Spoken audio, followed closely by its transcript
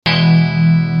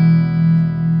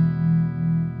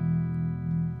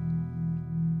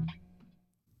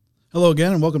Hello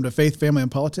again, and welcome to Faith, Family, and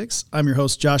Politics. I'm your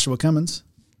host, Joshua Cummins.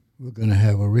 We're going to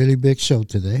have a really big show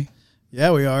today.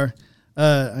 Yeah, we are.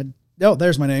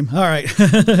 There's my name. All right.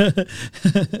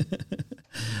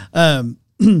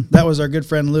 That was our good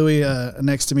friend Louis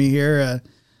next to me here,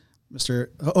 Mr.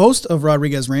 Host of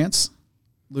Rodriguez Rants,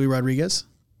 Louis Rodriguez.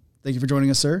 Thank you for joining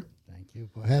us, sir. Thank you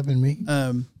for having me.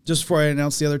 Just before I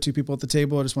announce the other two people at the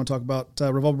table, I just want to talk about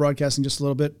Revolver Broadcasting just a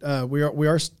little bit. We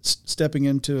are stepping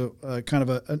into kind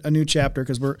of a new chapter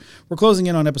because we're closing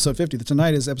in on episode 50.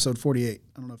 Tonight is episode 48.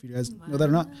 I don't know if you guys know that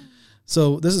or not.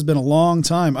 So this has been a long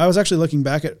time. I was actually looking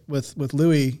back with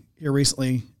Louis here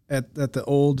recently at the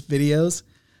old videos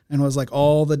and was like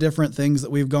all the different things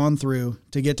that we've gone through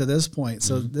to get to this point.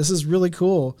 So this is really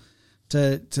cool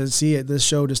to see this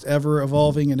show just ever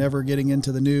evolving and ever getting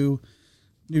into the new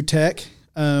tech.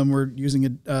 We're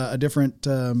using a different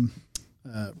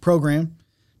program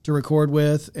to record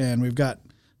with, and we've got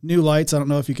new lights. I don't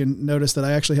know if you can notice that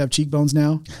I actually have cheekbones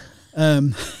now. I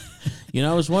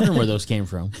was wondering where those came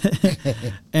from.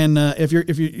 And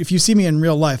if you see me in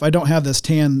real life, I don't have this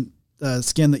tan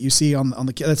skin that you see on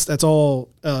the. That's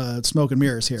all smoke and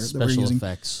mirrors here. Special that we're using.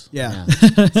 Effects. Yeah.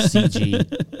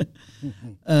 CG.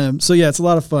 So yeah, it's a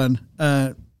lot of fun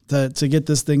to get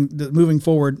this thing moving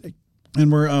forward. And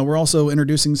we're also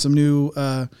introducing some new,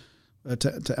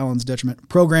 to Alan's detriment,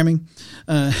 programming,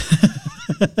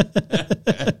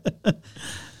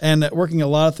 and working a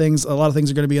lot of things. A lot of things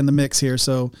are going to be in the mix here,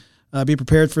 so be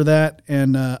prepared for that,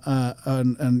 and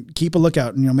keep a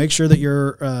lookout. And make sure that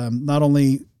you're not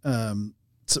only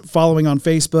following on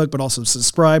Facebook, but also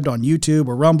subscribed on YouTube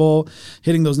or Rumble,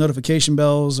 hitting those notification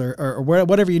bells, or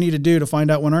whatever you need to do to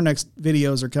find out when our next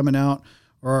videos are coming out.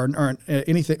 Or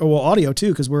anything, audio too,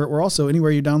 because we're also anywhere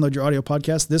you download your audio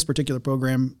podcast. This particular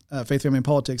program, Faith, Family, and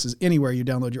Politics, is anywhere you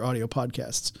download your audio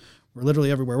podcasts. We're literally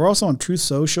everywhere. We're also on Truth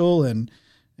Social and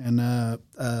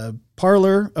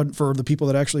Parler for the people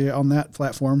that actually are on that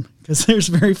platform, because there's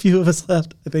very few of us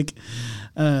left, I think.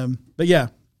 But yeah,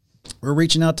 we're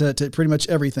reaching out to pretty much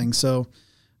everything. So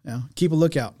keep a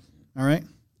lookout. All right,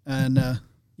 and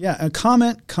and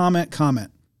comment.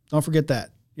 Don't forget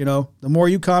that. The more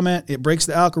you comment, it breaks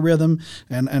the algorithm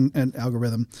and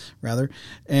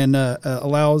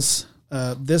allows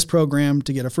this program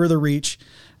to get a further reach,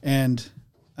 and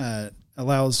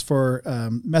allows for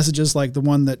messages like the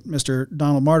one that Mr.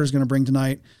 Donald Martyr is going to bring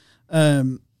tonight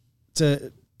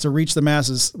to reach the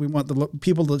masses. We want the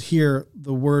people to hear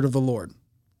the word of the Lord.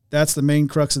 That's the main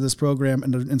crux of this program,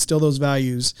 and to instill those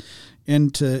values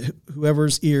into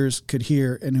whoever's ears could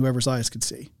hear and whoever's eyes could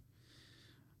see.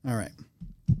 All right.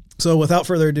 So without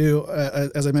further ado,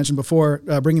 as I mentioned before,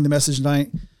 bringing the message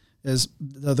tonight is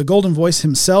the golden voice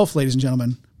himself, ladies and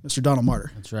gentlemen, Mr. Donald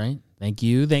Martyr. That's right. Thank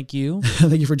you. Thank you.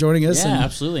 Thank you for joining us. Yeah,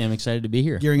 absolutely. I'm excited to be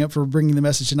here. Gearing up for bringing the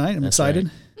message tonight. I'm excited.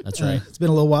 Right. That's right. It's been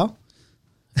a little while.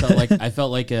 I felt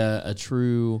like a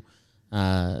true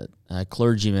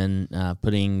clergyman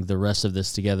putting the rest of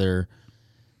this together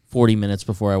 40 minutes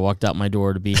before I walked out my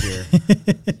door to be here.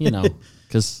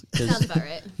 Because sounds about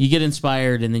right. You get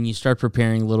inspired, and then you start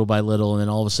preparing little by little, and then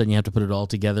all of a sudden you have to put it all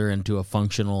together into a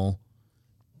functional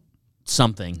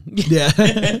something.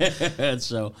 Yeah.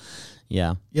 So,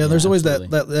 yeah. Yeah, there's always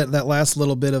that last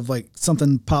little bit of like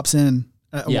something pops in.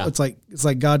 It's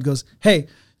like God goes, hey,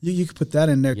 you could put that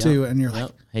in there too, and you're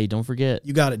like, hey, don't forget.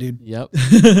 You got it, dude. Yep.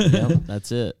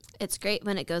 That's it. It's great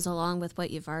when it goes along with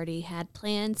what you've already had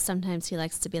planned. Sometimes he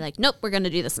likes to be like, nope, we're going to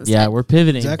do this instead. Yeah, we're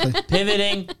pivoting. Exactly.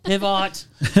 Pivot.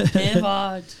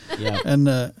 Yeah. And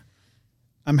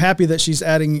I'm happy that she's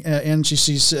adding in.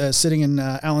 She's sitting in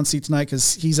Alan's seat tonight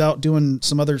because he's out doing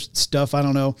some other stuff. I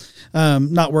don't know.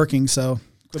 Not working, so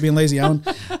quit being lazy, Alan.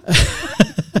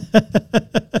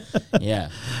 Yeah.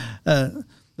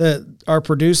 Our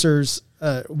producer's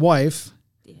wife.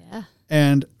 Yeah.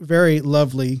 And very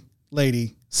lovely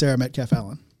lady, Sarah Metcalf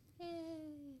Allen. Hey,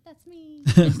 that's me.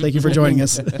 Thank you for joining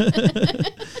us.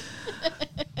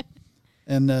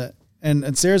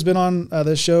 And Sarah's been on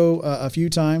this show a few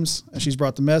times. She's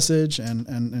brought the message,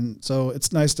 and so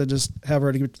it's nice to just have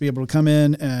her to be able to come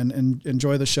in and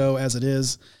enjoy the show as it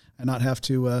is, and not have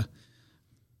to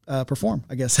perform.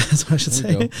 I guess that's what I should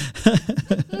say.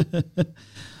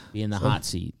 Be in the hot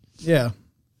seat. Yeah,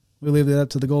 we leave that up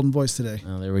to the golden voice today.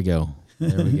 Oh, there we go.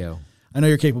 I know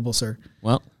you're capable, sir.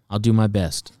 Well, I'll do my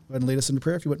best. Go ahead and lead us into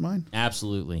prayer if you wouldn't mind.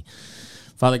 Absolutely.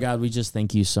 Father God, we just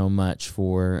thank you so much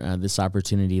for this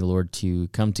opportunity, Lord, to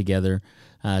come together,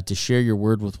 to share your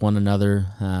word with one another,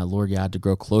 Lord God, to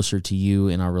grow closer to you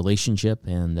in our relationship.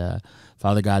 And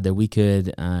Father God, that we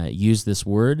could use this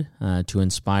word to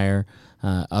inspire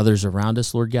others around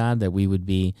us, Lord God, that we would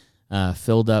be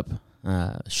filled up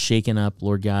shaken up,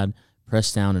 Lord God,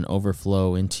 press down and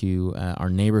overflow into our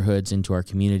neighborhoods, into our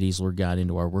communities, Lord God,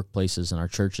 into our workplaces and our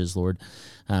churches, Lord.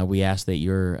 We ask that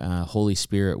your Holy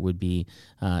Spirit would be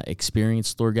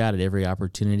experienced, Lord God, at every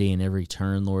opportunity and every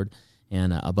turn, Lord.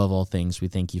 And above all things, we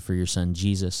thank you for your Son,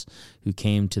 Jesus, who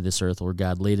came to this earth, Lord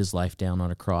God, laid his life down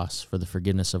on a cross for the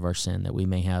forgiveness of our sin, that we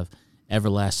may have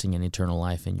everlasting and eternal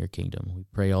life in your kingdom. We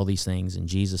pray all these things in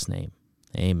Jesus' name.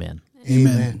 Amen.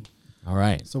 Amen. All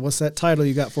right. So what's that title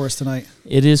you got for us tonight?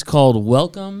 It is called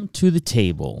Welcome to the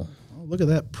Table. Oh, look at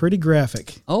that. Pretty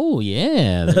graphic. Oh,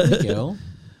 yeah. There you go.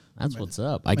 That's what's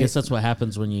up. I guess that's what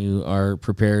happens when you are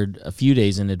prepared a few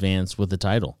days in advance with the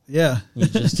title. Yeah. You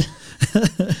just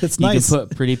It's you nice. can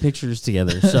put pretty pictures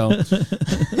together. So,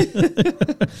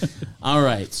 all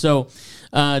right. So,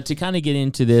 to kind of get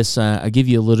into this, I'll give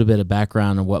you a little bit of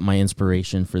background on what my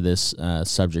inspiration for this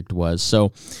subject was.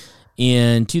 So,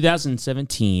 in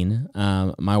 2017,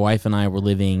 my wife and I were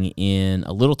living in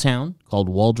a little town called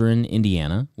Waldron,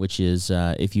 Indiana, which is,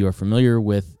 if you are familiar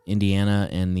with Indiana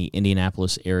and the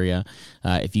Indianapolis area,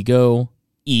 if you go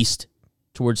east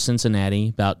towards Cincinnati,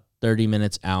 about 30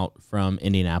 minutes out from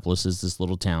Indianapolis is this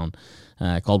little town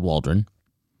called Waldron.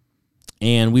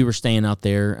 And we were staying out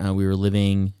there. We were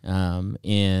living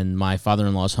in my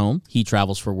father-in-law's home. He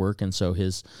travels for work, and so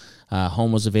his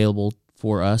home was available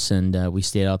for us, and we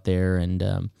stayed out there, and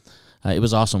it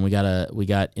was awesome. We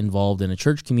got involved in a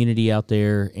church community out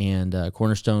there, and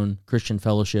Cornerstone Christian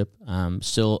Fellowship,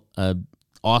 still a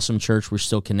awesome church. We're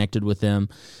still connected with them,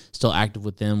 still active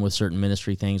with them with certain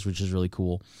ministry things, which is really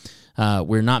cool.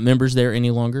 We're not members there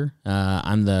any longer.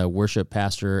 I'm the worship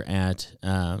pastor at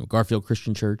Garfield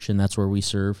Christian Church, and that's where we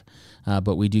serve.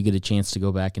 But we do get a chance to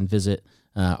go back and visit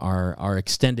our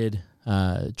extended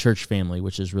church family,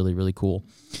 which is really, really cool.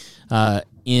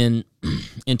 In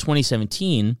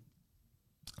 2017,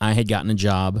 I had gotten a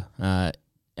job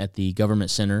at the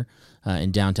government center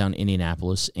in downtown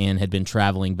Indianapolis and had been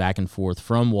traveling back and forth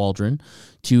from Waldron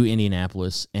to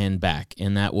Indianapolis and back.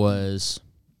 And that was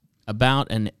about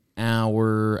an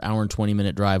hour and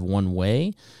 20-minute drive one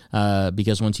way,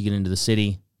 because once you get into the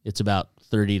city, it's about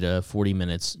 30 to 40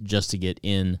 minutes just to get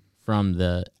in from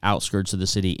the outskirts of the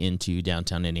city into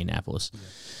downtown Indianapolis. Yeah.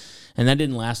 And that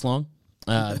didn't last long.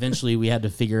 Eventually, we had to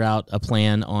figure out a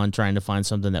plan on trying to find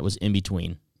something that was in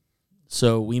between.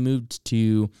 So we moved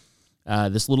to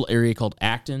this little area called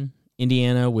Acton,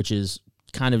 Indiana, which is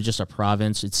kind of just a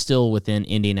province. It's still within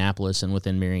Indianapolis and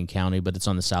within Marion County, but it's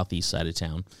on the southeast side of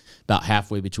town, about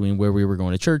halfway between where we were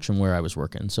going to church and where I was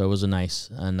working. So it was a nice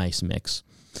mix.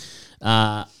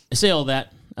 I say all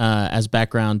that as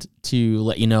background to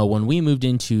let you know, when we moved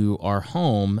into our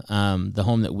home, the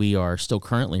home that we are still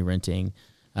currently renting,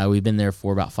 we've been there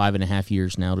for about 5.5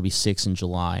 years now. It'll be 6 in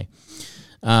July.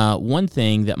 One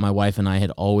thing that my wife and I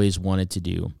had always wanted to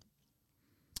do,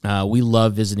 we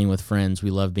love visiting with friends.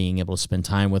 We love being able to spend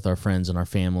time with our friends and our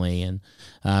family, and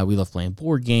we love playing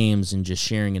board games and just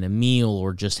sharing in a meal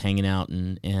or just hanging out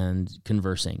and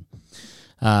conversing.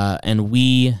 And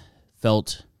we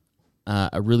felt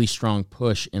a really strong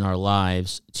push in our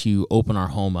lives to open our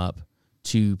home up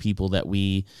to people that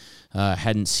we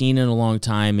hadn't seen in a long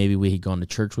time. Maybe we had gone to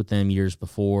church with them years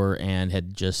before and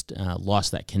had just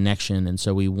lost that connection. And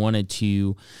so we wanted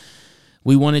to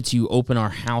open our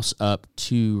house up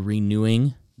to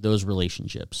renewing those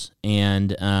relationships. And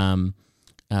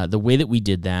the way that we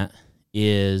did that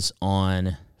is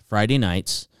on Friday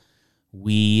nights,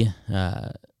 we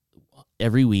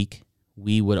every week,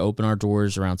 we would open our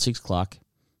doors around 6 o'clock,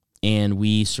 and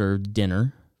we served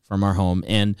dinner from our home.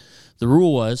 And the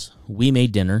rule was, we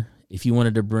made dinner. If you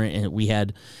wanted to bring, we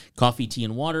had coffee, tea,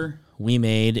 and water. We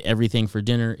made everything for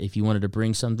dinner. If you wanted to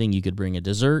bring something, you could bring a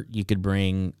dessert, you could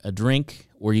bring a drink,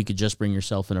 or you could just bring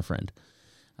yourself and a friend.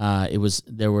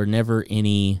 There were never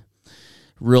any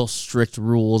real strict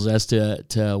rules as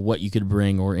to what you could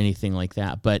bring or anything like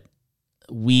that. But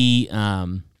we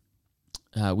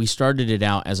started it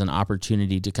out as an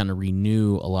opportunity to kind of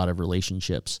renew a lot of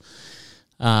relationships.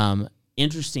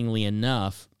 Interestingly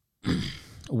enough,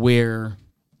 where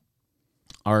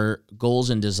our goals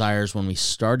and desires when we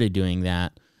started doing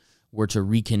that were to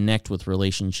reconnect with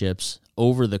relationships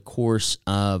over the course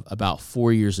of about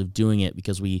 4 years of doing it,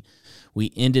 because we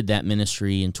ended that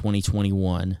ministry in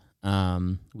 2021.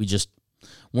 We just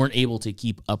weren't able to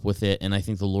keep up with it, and I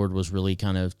think the Lord was really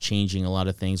kind of changing a lot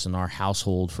of things in our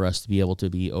household for us to be able to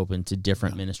be open to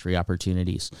different ministry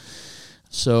opportunities.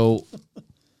 So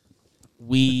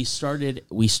we started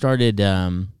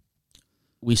that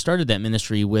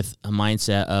ministry with a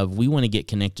mindset of, we want to get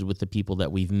connected with the people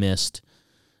that we've missed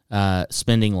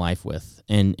spending life with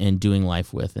and doing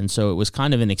life with. And so it was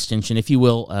kind of an extension, if you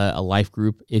will, a life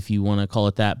group, if you want to call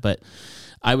it that. But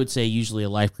I would say usually a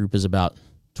life group is about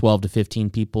 12 to 15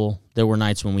 people. There were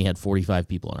nights when we had 45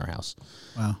 people in our house.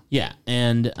 Wow. Yeah.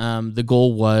 And the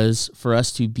goal was for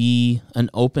us to be an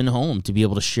open home, to be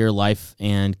able to share life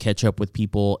and catch up with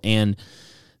people. And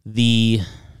the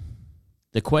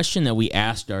question that we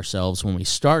asked ourselves when we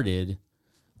started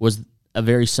was a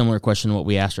very similar question to what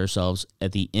we asked ourselves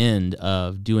at the end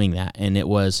of doing that. And it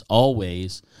was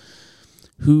always,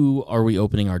 who are we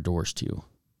opening our doors to?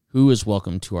 Who is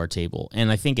welcome to our table? And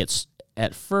I think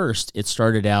at first, it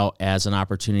started out as an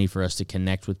opportunity for us to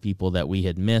connect with people that we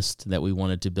had missed, that we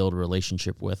wanted to build a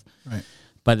relationship with. Right.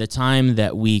 By the time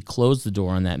that we closed the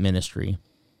door on that ministry,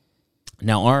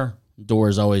 now our door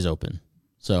is always open.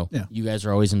 So you guys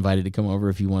are always invited to come over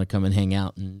if you want to come and hang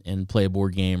out and play a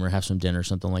board game or have some dinner or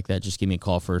something like that. Just give me a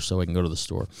call first so I can go to the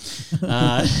store.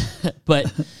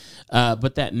 But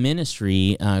that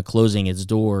ministry closing its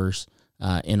doors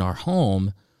in our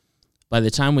home, by the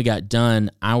time we got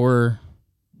done, our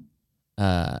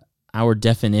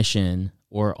definition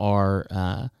or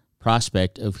our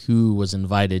prospect of who was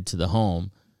invited to the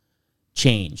home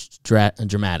changed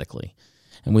dramatically.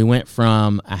 And we went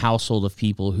from a household of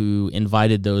people who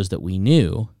invited those that we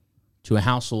knew to a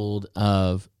household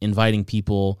of inviting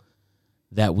people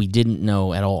that we didn't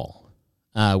know at all.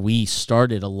 We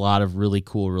started a lot of really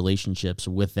cool relationships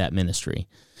with that ministry.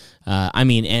 I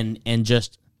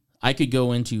could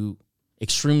go into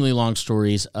extremely long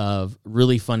stories of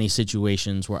really funny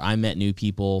situations where I met new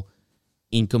people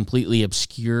in completely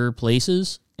obscure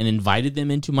places and invited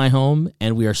them into my home,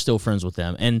 and we are still friends with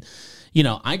them. And,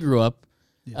 I grew up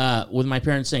with my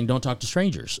parents saying, don't talk to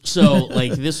strangers. So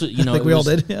like this, like we all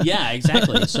did. Yeah,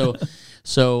 exactly. So,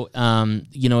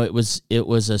 it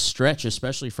was a stretch,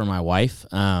 especially for my wife.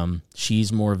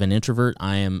 She's more of an introvert.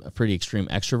 I am a pretty extreme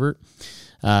extrovert.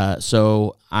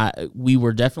 So we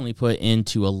were definitely put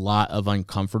into a lot of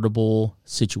uncomfortable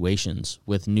situations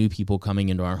with new people coming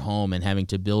into our home and having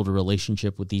to build a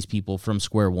relationship with these people from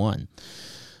square one.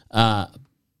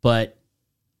 But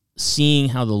seeing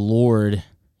how the Lord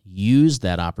used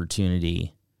that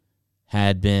opportunity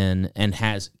had been and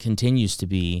continues to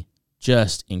be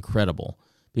just incredible,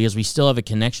 because we still have a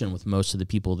connection with most of the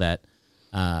people that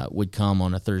would come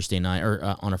on a Thursday night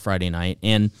or on a Friday night.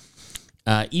 And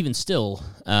even still,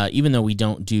 even though we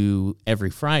don't do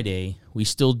every Friday, we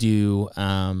still do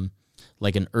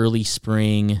like an early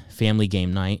spring family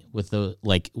game night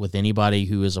with anybody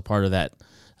who is a part of that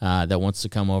that wants to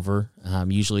come over.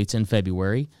 Usually it's in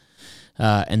February.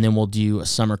 And then we'll do a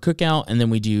summer cookout, and then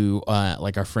we do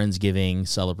like our Friendsgiving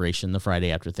celebration the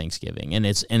Friday after Thanksgiving, and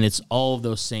it's all of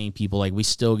those same people. Like we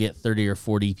still get 30 or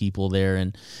 40 people there,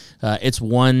 and it's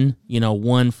one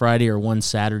Friday or one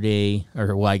Saturday,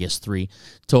 or well, I guess 3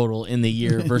 total in the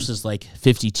year versus like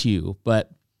 52. But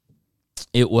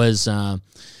it was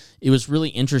really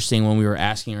interesting when we were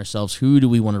asking ourselves, who do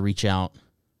we want to reach out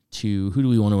to? Who do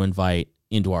we want to invite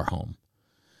into our home?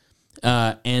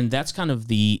 And that's kind of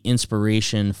the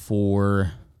inspiration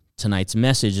for tonight's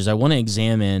message, is I want to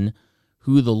examine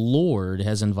who the Lord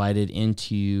has invited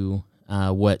into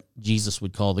what Jesus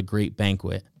would call the great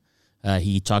banquet.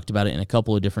 He talked about it in a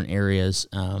couple of different areas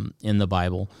in the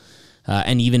Bible.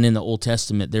 And even in the Old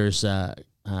Testament, there's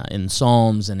in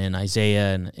Psalms and in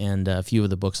Isaiah and a few of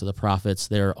the books of the prophets,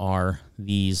 there are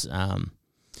these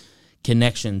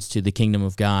connections to the kingdom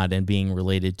of God and being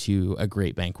related to a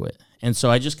great banquet. And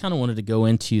so I just kind of wanted to go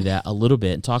into that a little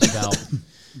bit and talk about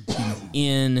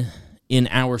in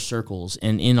our circles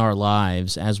and in our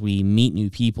lives as we meet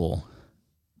new people,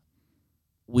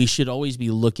 we should always be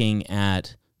looking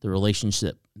at the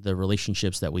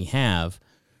relationships that we have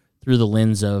through the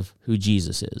lens of who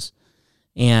Jesus is.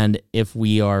 And if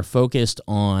we are focused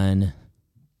on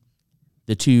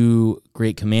the 2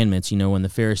 great commandments, when the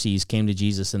Pharisees came to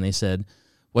Jesus and they said,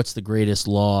 what's the greatest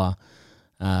law,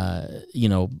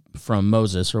 from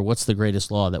Moses, or what's the greatest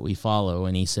law that we follow?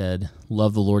 And he said,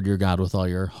 love the Lord your God with all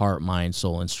your heart, mind,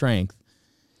 soul, and strength,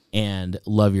 and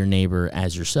love your neighbor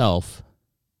as yourself.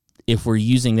 If we're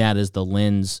using that as the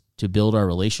lens to build our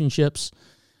relationships,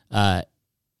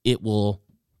 it will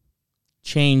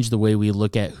change the way we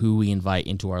look at who we invite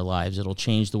into our lives. It'll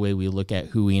change the way we look at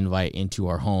who we invite into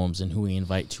our homes and who we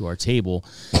invite to our table.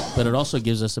 But it also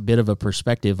gives us a bit of a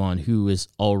perspective on who is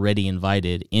already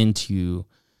invited into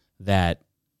that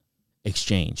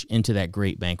exchange, into that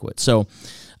great banquet. So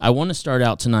I want to start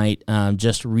out tonight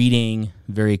just reading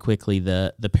very quickly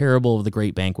the parable of the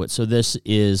great banquet. So this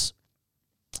is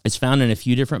It's found in a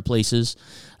few different places.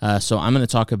 So I'm going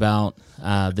to talk about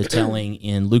the telling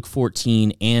in Luke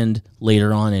 14 and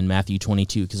later on in Matthew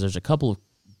 22, because there's a couple of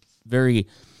very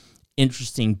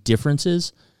interesting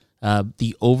differences.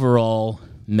 The overall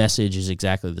message is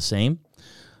exactly the same,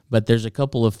 but there's a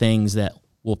couple of things that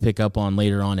we'll pick up on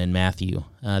later on in Matthew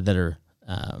that are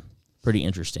pretty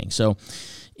interesting. So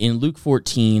in Luke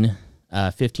 14,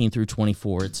 15 through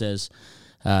 24, it says,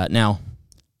 now,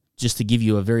 just to give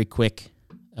you a very quick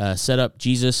setup,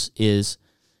 Jesus is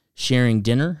sharing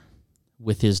dinner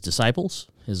with his disciples,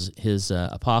 his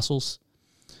apostles,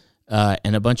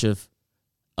 and a bunch of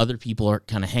other people are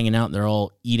kind of hanging out, and they're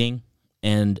all eating,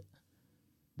 and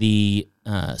the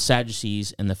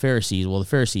Sadducees and the Pharisees,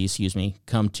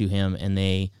 come to him, and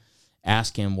they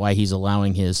ask him why he's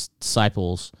allowing his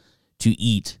disciples to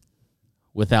eat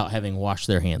without having washed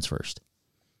their hands first.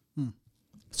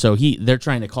 So they're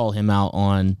trying to call him out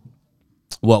on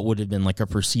what would have been like a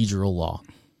procedural law,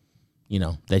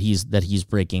 that he's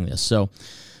breaking this. So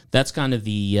that's kind of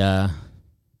the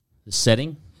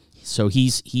setting. So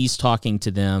he's talking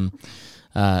to them.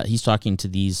 He's talking to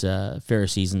these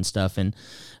Pharisees and stuff, and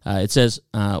it says,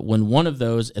 when one of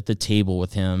those at the table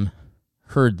with him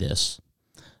heard this,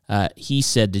 he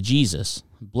said to Jesus,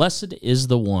 "Blessed is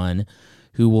the one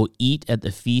who will eat at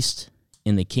the feast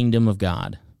in the kingdom of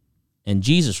God." And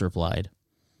Jesus replied,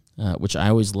 which I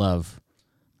always love.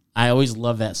 I always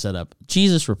love that setup.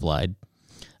 Jesus replied,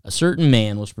 "A certain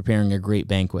man was preparing a great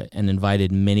banquet and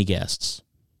invited many guests.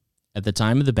 At the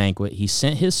time of the banquet, he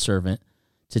sent his servant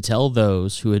to tell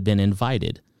those who had been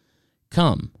invited,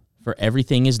 'Come, for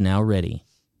everything is now ready.'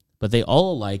 But they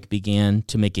all alike began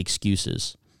to make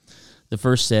excuses. The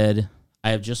first said, I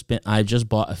have just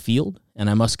bought a field, and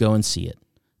I must go and see it.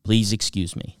 Please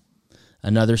excuse me.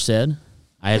 Another said,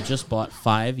 I have just bought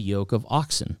 5 yoke of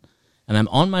oxen, and I'm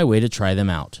on my way to try them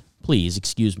out. Please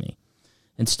excuse me.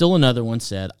 And still another one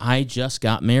said, I just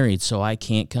got married, so I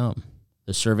can't come.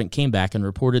 The servant came back and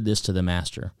reported this to the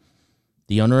master.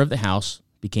 The owner of the house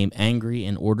became angry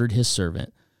and ordered his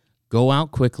servant, Go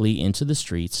out quickly into the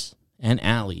streets and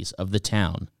alleys of the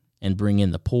town and bring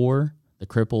in the poor, the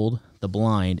crippled, the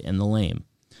blind, and the lame.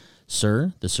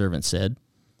 Sir, the servant said,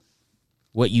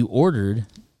 what you ordered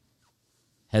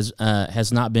has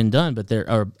been done, but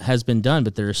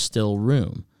there is still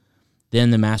room.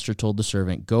 Then the master told the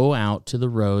servant, Go out to the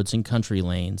roads and country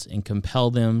lanes and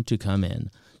compel them to come in,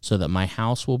 so that my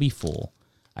house will be full.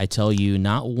 I tell you,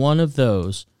 not one of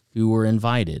those who were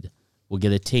invited will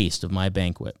get a taste of my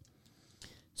banquet.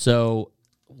 So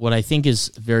what I think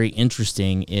is very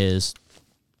interesting is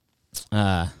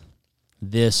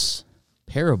this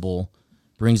parable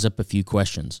brings up a few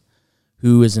questions.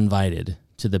 Who is invited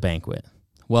to the banquet?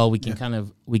 Well, we can kind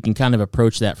of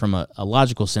approach that from a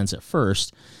logical sense at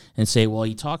first and say, well,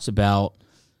 he talks about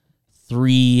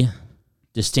 3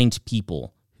 distinct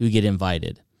people who get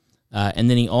invited. And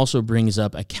then he also brings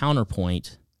up a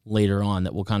counterpoint later on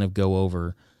that we'll kind of go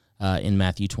over in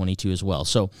Matthew 22 as well.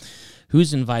 So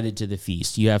who's invited to the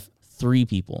feast? You have 3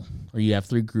 people, or you have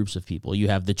 3 groups of people. You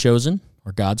have the chosen,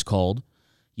 or God's called.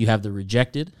 You have the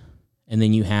rejected, and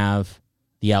then you have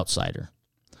the outsider.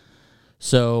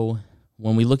 So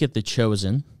when we look at the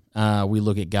chosen, we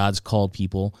look at God's called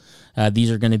people. These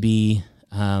are going to be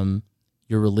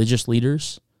your religious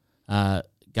leaders.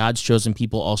 God's chosen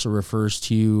people also refers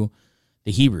to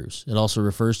the Hebrews. It also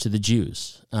refers to the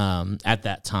Jews at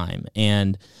that time.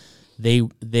 And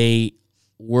they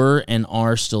were and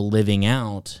are still living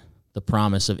out the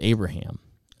promise of Abraham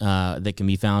that can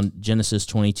be found Genesis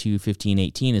 22, 15,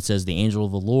 18. It says, The angel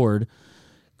of the Lord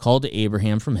called to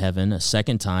Abraham from heaven a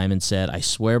second time and said, I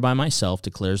swear by myself,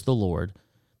 declares the Lord,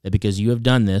 that because you have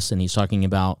done this, and he's talking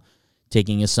about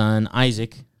taking his son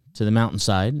Isaac to the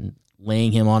mountainside and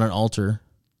laying him on an altar,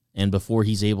 and before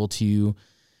he's able to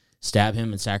stab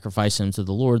him and sacrifice him to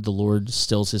the Lord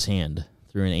stills his hand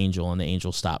through an angel, and the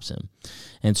angel stops him.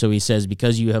 And so he says,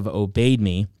 because you have obeyed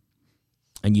me,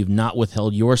 and you've not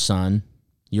withheld your son,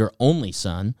 your only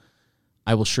son,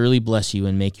 I will surely bless you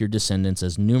and make your descendants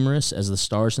as numerous as the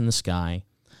stars in the sky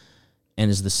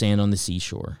and as the sand on the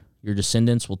seashore. Your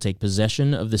descendants will take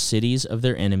possession of the cities of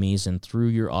their enemies, and through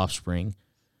your offspring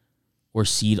or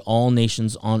seed all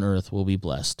nations on earth will be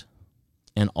blessed.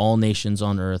 And all nations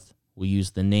on earth will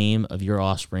use the name of your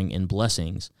offspring in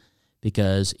blessings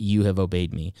because you have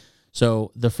obeyed me.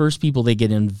 So the first people that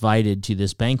get invited to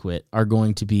this banquet are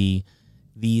going to be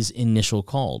these initial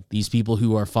called, these people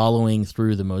who are following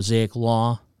through the Mosaic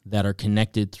law, that are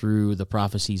connected through the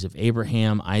prophecies of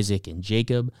Abraham, Isaac, and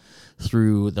Jacob,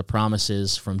 through the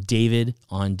promises from David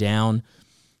on down.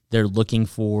 They're looking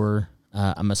for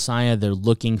a Messiah. They're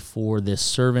looking for this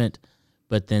servant,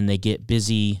 but then they get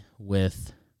busy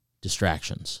with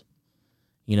distractions.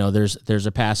 You know, there's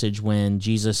a passage when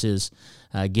Jesus is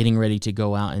getting ready to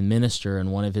go out and minister,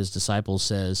 and one of his disciples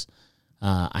says,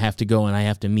 I have to go and I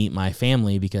have to meet my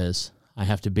family because I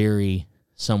have to bury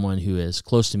someone who is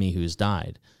close to me who's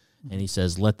died. And he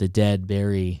says, let the dead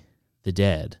bury the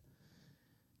dead.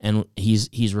 And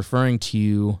he's referring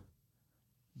to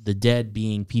the dead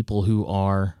being people who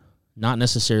are not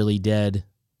necessarily dead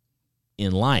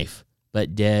in life,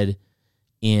 but dead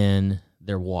in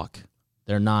their walk.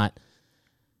 They're not,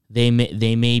 they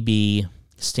may be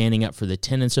standing up for the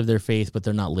tenets of their faith, but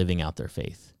they're not living out their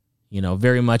faith. You know,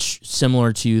 very much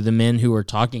similar to the men who are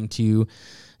talking to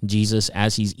Jesus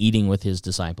as he's eating with his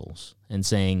disciples and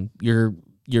saying,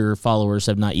 your followers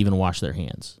have not even washed their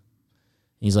hands.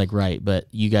 And he's like, right, but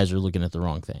you guys are looking at the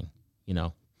wrong thing, you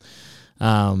know?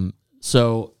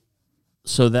 So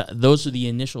that those are the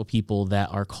initial people that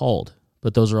are called,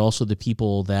 but those are also the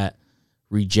people that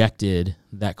rejected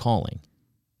that calling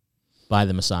by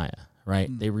the Messiah, right?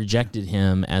 They rejected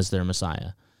him as their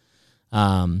Messiah.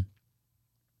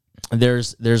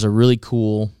 There's a really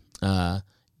cool,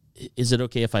 is it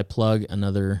okay if I plug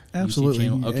another Absolutely.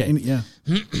 YouTube channel? Okay. Yeah.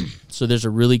 So there's a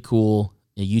really cool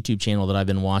YouTube channel that I've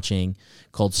been watching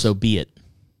called So Be It,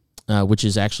 which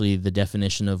is actually the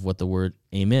definition of what the word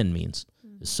amen means.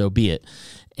 So be it.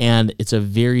 And it's a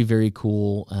very, very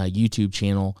cool YouTube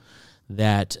channel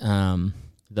that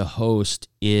the host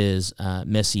is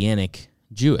Messianic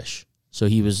Jewish. So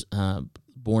he was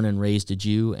born and raised a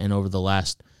Jew, and over the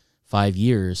last 5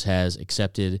 years has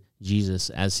accepted Jesus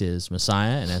as his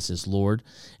Messiah and as his Lord,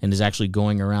 and is actually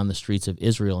going around the streets of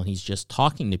Israel, and he's just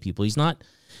talking to people. He's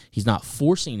not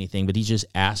forcing anything, but he's just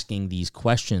asking these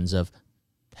questions of,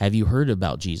 have you heard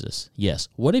about Jesus? Yes.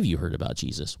 What have you heard about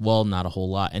Jesus? Well, not a whole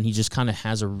lot. And he just kind of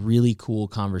has a really cool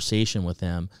conversation with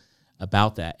them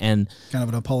about that. And kind of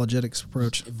an apologetics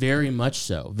approach. Very much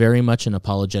so. Very much an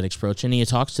apologetics approach. And he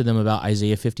talks to them about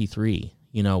Isaiah 53,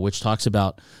 you know, which talks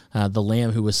about the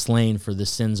Lamb who was slain for the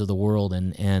sins of the world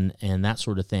and that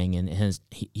sort of thing. And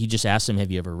he just asked them, have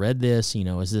you ever read this? You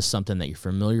know, is this something that you're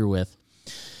familiar with?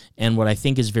 And what I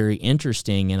think is very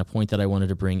interesting, and a point that I wanted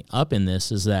to bring up in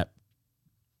this, is that,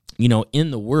 you know,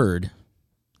 in the Word,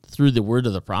 through the word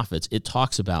of the prophets, it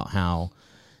talks about how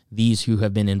these who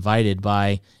have been invited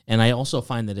by, and I also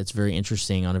find that it's very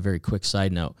interesting, on a very quick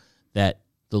side note, that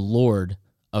the Lord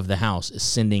of the house is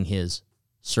sending his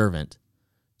servant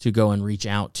to go and reach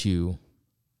out to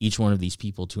each one of these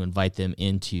people to invite them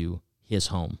into his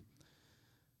home.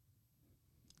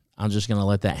 I'm just going to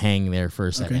let that hang there for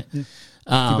a second. Okay.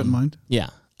 Yeah. Keep it in mind. Yeah.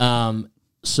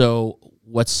 So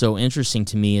what's so interesting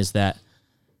to me is that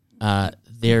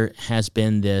there has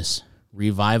been this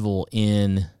revival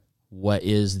in what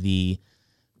is the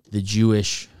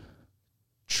Jewish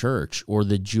church or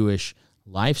the Jewish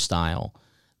lifestyle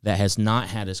that has not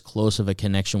had as close of a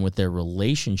connection with their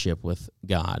relationship with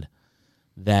God,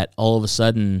 that all of a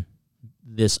sudden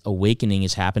this awakening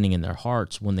is happening in their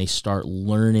hearts when they start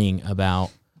learning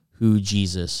about who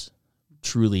Jesus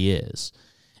truly is.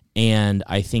 And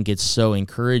I think it's so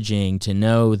encouraging to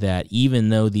know that even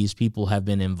though these people have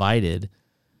been invited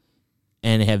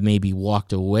and have maybe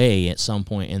walked away at some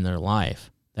point in their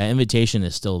life, that invitation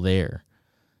is still there.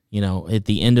 You know, at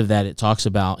the end of that, it talks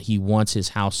about he wants his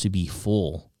house to be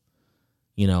full.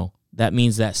 You know, that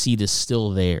means that seed is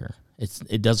still there.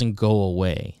 It doesn't go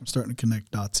away. I'm starting to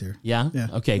connect dots here. Yeah? Yeah.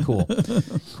 Okay, cool.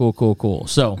 Cool.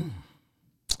 So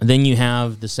then you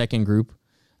have the second group.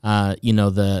 You know,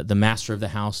 the master of the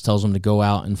house tells them to go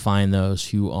out and find those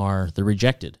who are the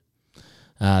rejected,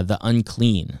 the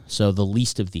unclean. So the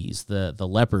least of these, the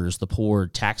lepers, the poor,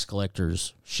 tax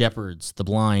collectors, shepherds, the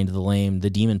blind, the lame, the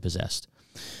demon-possessed.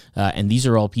 And these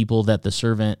are all people that the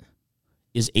servant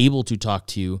is able to talk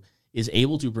to, is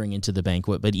able to bring into the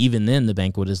banquet, but even then the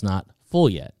banquet is not full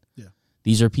yet. Yeah.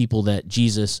 These are people that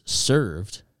Jesus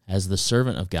served as the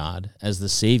servant of God, as the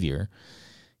Savior.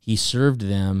 He served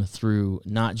them through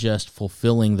not just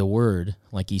fulfilling the word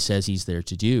like he says he's there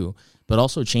to do, but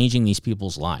also changing these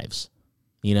people's lives.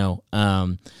 You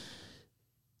know,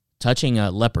 touching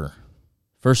a leper,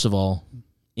 first of all,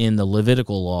 in the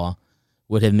Levitical law,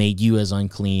 would have made you as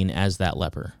unclean as that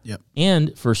leper. Yep.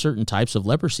 And for certain types of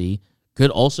leprosy, could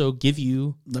also give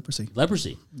you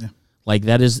leprosy. Yeah. Like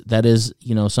that is,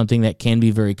 you know, something that can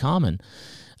be very common.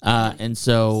 And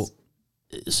so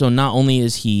not only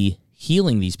is he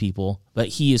healing these people, but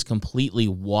he is completely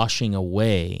washing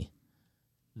away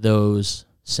those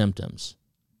symptoms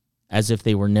as if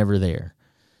they were never there.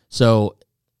 So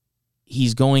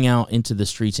he's going out into the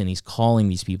streets and he's calling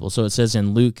these people. So it says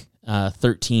in Luke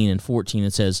 13 and 14,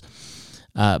 it says,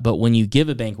 But when you give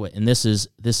a banquet, and this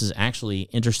is actually,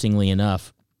 interestingly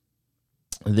enough,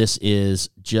 this is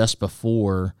just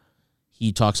before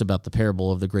he talks about the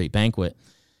parable of the great banquet.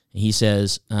 He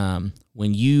says,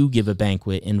 when you give a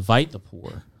banquet, invite the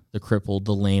poor, the crippled,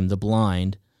 the lame, the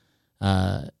blind,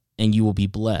 and you will be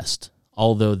blessed.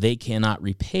 Although they cannot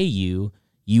repay you,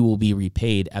 you will be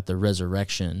repaid at the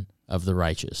resurrection of the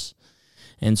righteous.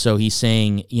 And so he's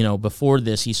saying, before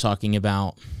this, he's talking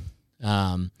about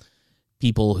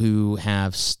people who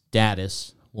have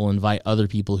status will invite other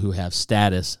people who have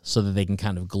status so that they can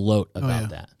kind of gloat about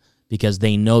that, because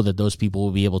they know that those people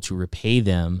will be able to repay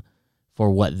them for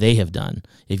what they have done.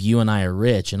 If you and I are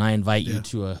rich and I invite you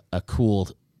to a cool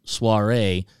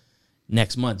soiree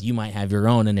next month, you might have your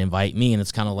own and invite me, and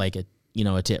it's kind of like a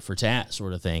tit for tat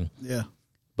sort of thing. Yeah.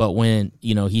 But when,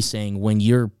 he's saying when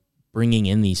you're bringing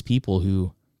in these people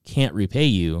who can't repay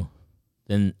you,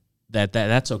 then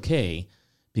that's okay,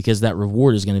 because that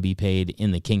reward is going to be paid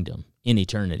in the kingdom, in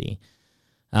eternity.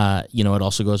 It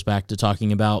also goes back to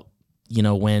talking about,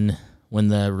 when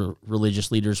the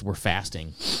religious leaders were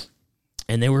fasting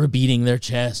and they were beating their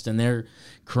chest and they're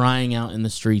crying out in the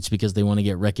streets because they want to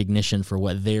get recognition for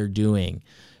what they're doing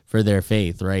for their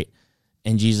faith, right?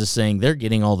 And Jesus saying they're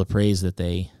getting all the praise that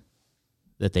they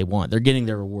want. They're getting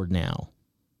their reward now.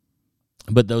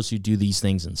 But those who do these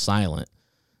things in silent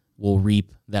will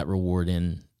reap that reward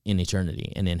in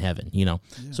eternity and in heaven,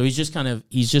 So he's just kind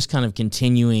of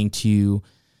continuing to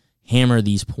hammer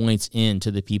these points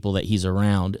into the people that he's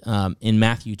around. In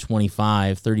Matthew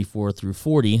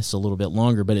 25:34-40, it's a little bit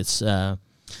longer, but it says,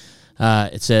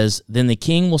 "Then the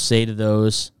king will say to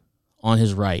those on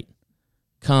his right,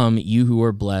 'Come, you who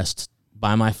are blessed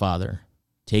by my Father,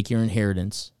 take your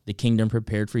inheritance, the kingdom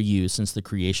prepared for you since the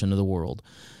creation of the world.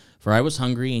 For I was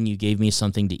hungry, and you gave me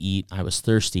something to eat. I was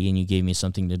thirsty, and you gave me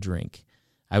something to drink.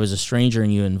 I was a stranger,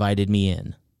 and you invited me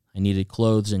in. I needed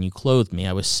clothes, and you clothed me.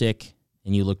 I was sick,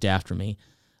 and you looked after me.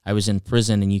 I was in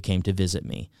prison, and you came to visit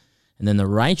me.' And then the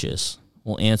righteous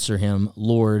will answer him,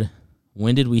 'Lord,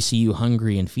 when did we see you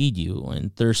hungry and feed you,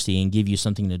 and thirsty and give you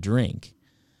something to drink?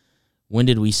 When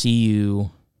did we see you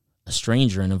a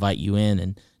stranger and invite you in,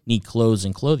 and need clothes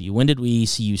and clothe you? When did we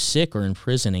see you sick or in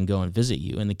prison and go and visit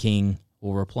you?' And the king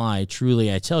will reply,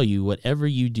 'Truly I tell you, whatever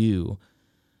you do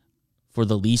for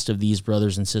the least of these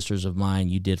brothers and sisters of mine,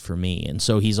 you did for me.'" And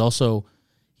so he's also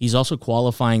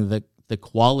qualifying the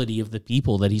quality of the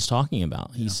people that he's talking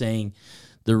about. He's saying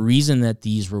the reason that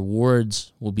these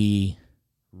rewards will be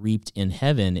reaped in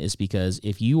heaven is because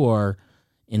if you are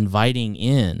inviting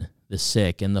in the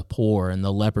sick and the poor and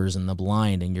the lepers and the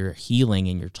blind, and you're healing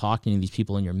and you're talking to these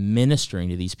people and you're ministering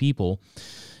to these people,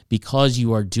 because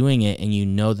you are doing it and you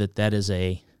know that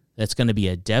that's going to be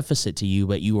a deficit to you,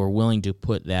 but you are willing to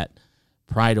put that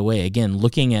pride away. Again,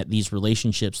 looking at these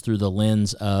relationships through the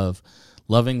lens of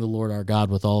loving the Lord our God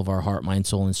with all of our heart, mind,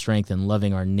 soul, and strength, and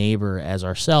loving our neighbor as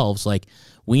ourselves, like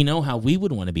we know how we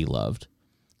would want to be loved.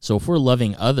 So if we're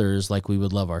loving others like we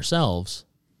would love ourselves,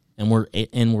 and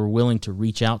we're willing to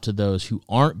reach out to those who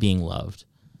aren't being loved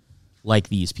like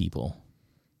these people,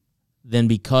 then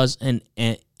because and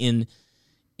in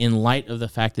light of the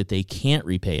fact that they can't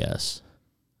repay us,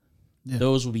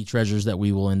 those will be treasures that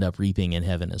we will end up reaping in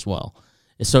heaven as well.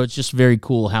 So it's just very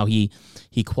cool how he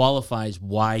qualifies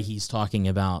why he's talking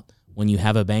about when you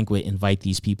have a banquet, invite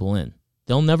these people in.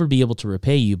 They'll never be able to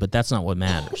repay you, but that's not what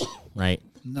matters, right?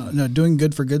 No, doing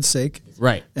good for good's sake,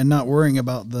 right, and not worrying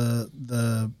about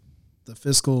the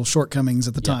fiscal shortcomings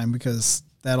at the time, because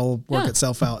that'll work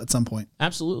itself out at some point.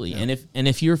 Absolutely, and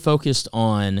if you're focused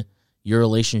on your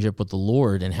relationship with the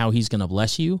Lord and how He's going to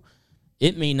bless you,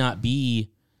 it may not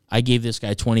be, I gave this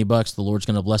guy $20, the Lord's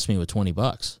going to bless me with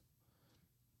 $20.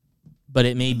 But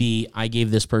it may be, I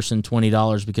gave this person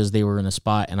 $20 because they were in a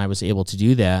spot and I was able to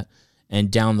do that,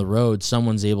 and down the road,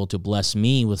 someone's able to bless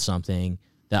me with something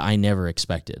that I never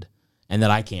expected and that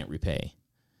I can't repay.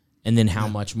 And then how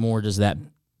much more does that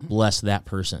bless that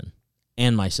person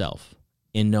and myself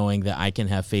in knowing that I can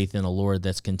have faith in a Lord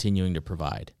that's continuing to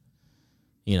provide,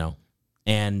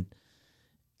 And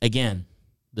again,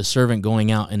 the servant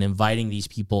going out and inviting these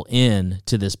people in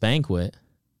to this banquet,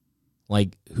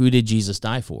 like, who did Jesus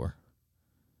die for?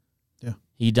 Yeah.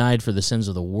 He died for the sins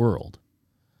of the world.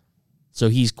 So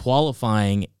he's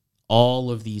qualifying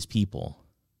all of these people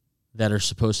that are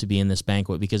supposed to be in this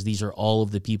banquet, because these are all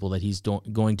of the people that he's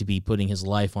going to be putting his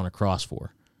life on a cross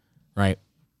for, right?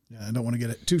 Yeah, I don't want to get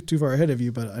it too far ahead of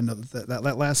you, but I know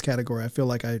that last category, I feel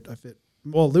like I fit.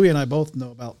 Well, Louis and I both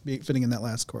know about fitting in that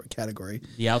last category.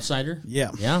 The outsider?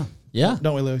 Yeah. Yeah.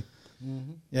 Don't we, Louis?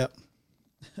 Mm-hmm. Yep.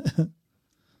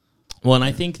 Well, and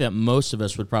I think that most of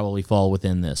us would probably fall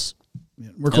within this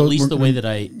Yeah. At least the way that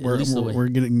we're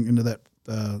getting into that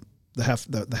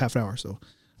the half hour. So.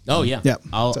 Oh yeah. Yeah.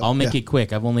 I'll make it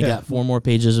quick. I've only got 4 more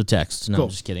pages of text. No, Cool.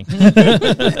 I'm just kidding.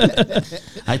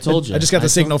 I told you. I just got the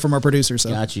signal from our producer. So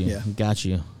Got you. Yeah. Got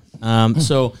you.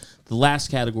 So the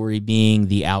last category being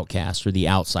the outcast or the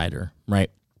outsider, right?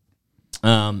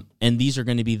 And these are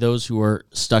going to be those who are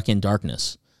stuck in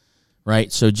darkness,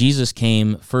 right? So Jesus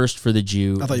came first for the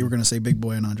Jew. I thought you were going to say Big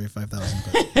Boy and Andre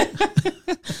 5000.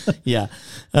 Yeah.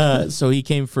 So he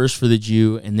came first for the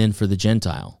Jew and then for the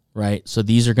Gentile, right? So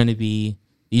these are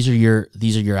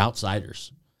your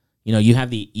outsiders. You know, you have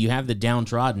the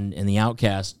downtrodden and the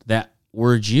outcast that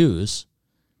were Jews,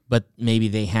 but maybe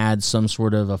they had some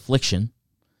sort of affliction,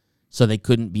 so they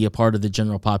couldn't be a part of the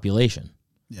general population.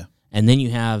 Yeah. And then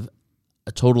you have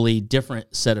a totally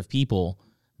different set of people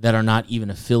that are not even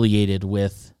affiliated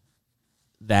with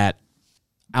that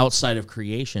outside of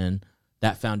creation,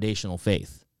 that foundational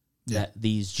faith that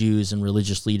these Jews and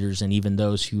religious leaders and even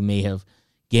those who may have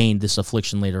gained this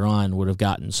affliction later on would have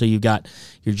gotten. So you've got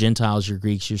your Gentiles, your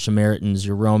Greeks, your Samaritans,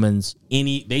 your Romans,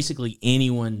 basically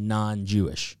anyone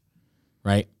non-Jewish,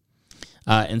 right?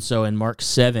 And so in Mark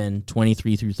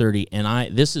 7:23 through 30,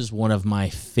 and this is one of my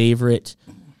favorite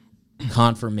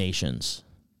confirmations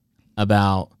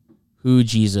about who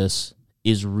Jesus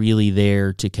is really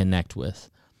there to connect with,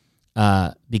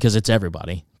 because it's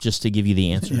everybody. Just to give you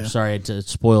the answer. Yeah. Sorry to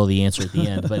spoil the answer at the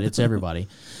end, but it's everybody.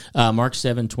 Mark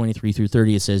 7:23 through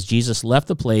 30, it says, Jesus left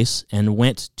the place and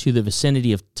went to the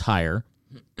vicinity of Tyre.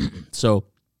 So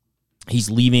he's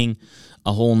leaving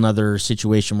a whole nother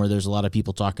situation where there's a lot of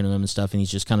people talking to him and stuff, and he's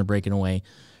just kind of breaking away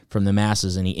from the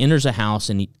masses. And he enters a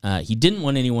house, and he didn't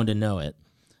want anyone to know it,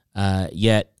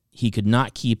 yet he could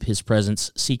not keep his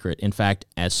presence secret. In fact,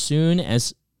 as soon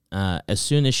as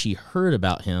she heard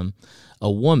about him, a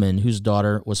woman whose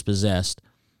daughter was possessed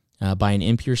by an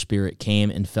impure spirit came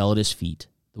and fell at his feet.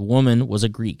 The woman was a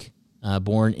Greek,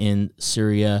 born in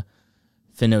Syria,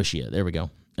 Phoenicia. There we go.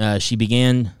 She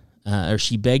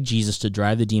begged Jesus to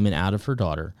drive the demon out of her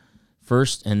daughter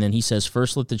first, and then he says,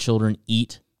 "First, let the children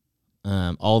eat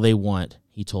all they want,"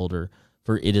 he told her,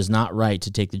 "for it is not right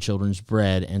to take the children's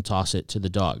bread and toss it to the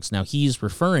dogs." Now, he's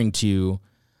referring to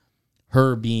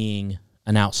her being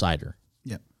an outsider.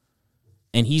 Yeah.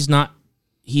 And he's not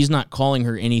calling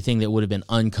her anything that would have been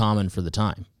uncommon for the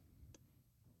time.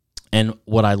 And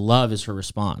what I love is her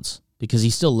response, because he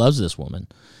still loves this woman.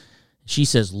 She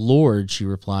says, "Lord," she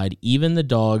replied, "even the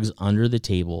dogs under the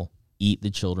table eat the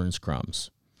children's crumbs."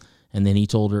 And then he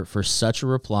told her, "For such a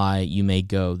reply you may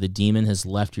go. The demon has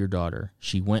left your daughter."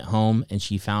 She went home, and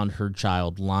she found her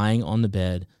child lying on the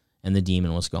bed, and the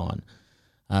demon was gone.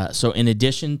 So in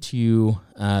addition to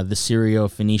the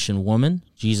Syro-Phoenician woman,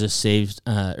 Jesus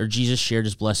shared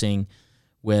his blessing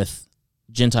with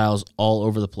Gentiles all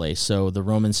over the place. So the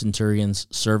Roman centurion's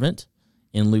servant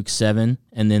in Luke 7,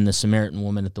 and then the Samaritan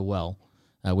woman at the well,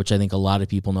 which I think a lot of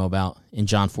people know about in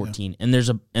John 14.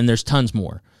 Yeah. And there's tons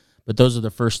more, but those are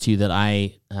the first two that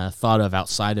I thought of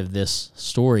outside of this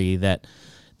story that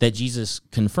Jesus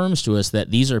confirms to us that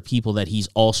these are people that he's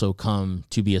also come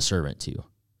to be a servant to.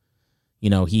 You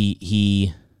know,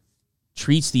 he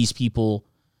treats these people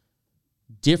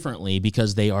differently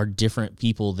because they are different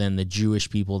people than the Jewish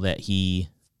people that he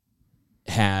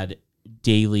had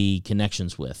daily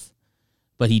connections with,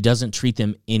 but he doesn't treat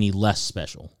them any less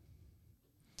special.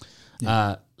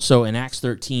 Yeah. So in Acts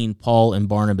 13, Paul and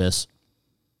Barnabas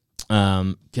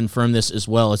confirm this as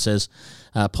well. It says,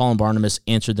 Paul and Barnabas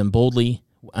answered them boldly.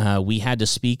 We had to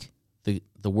speak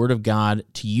the word of God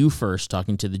to you first,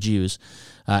 talking to the Jews,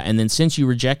 and then since you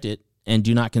reject it and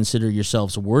do not consider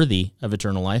yourselves worthy of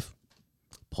eternal life,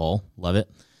 Paul, love it,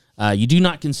 you do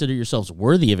not consider yourselves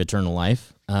worthy of eternal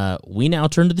life, we now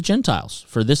turn to the Gentiles,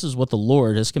 for this is what the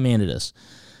Lord has commanded us.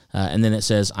 And then it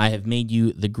says, I have made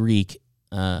you the Greek.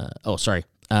 So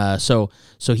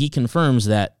he confirms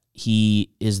that he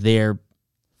is there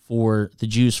for the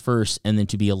Jews first, and then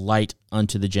to be a light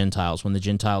unto the Gentiles. When the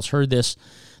Gentiles heard this,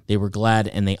 they were glad,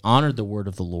 and they honored the word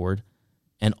of the Lord,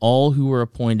 and all who were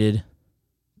appointed,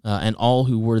 and all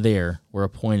who were there were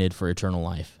appointed for eternal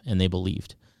life, and they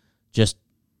believed. Just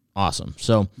awesome.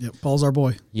 So, yep, Paul's our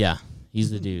boy. Yeah,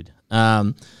 he's the dude.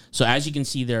 So as you can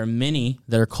see, there are many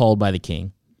that are called by the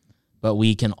King, but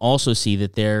we can also see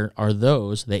that there are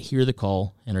those that hear the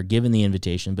call and are given the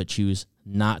invitation, but choose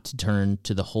not to turn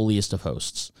to the holiest of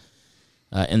hosts.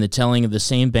 In the telling of the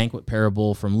same banquet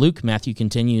parable from Luke, Matthew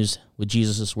continues with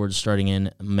Jesus' words starting in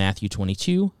Matthew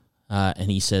 22, and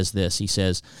he says this. He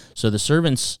says, so the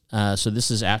servants, so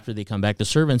this is after they come back, the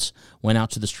servants went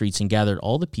out to the streets and gathered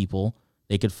all the people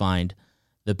they could find,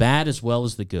 the bad as well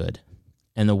as the good,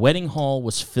 and the wedding hall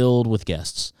was filled with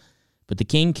guests. But the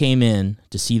king came in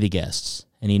to see the guests,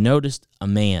 and he noticed a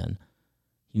man.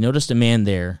 He noticed a man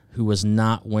there who was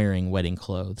not wearing wedding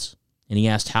clothes. And he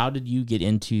asked, "How did you get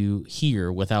into here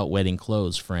without wedding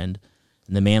clothes, friend?"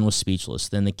 And the man was speechless.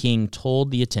 Then the king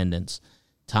told the attendants,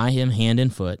 "Tie him hand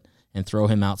and foot and throw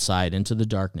him outside into the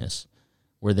darkness,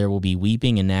 where there will be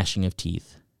weeping and gnashing of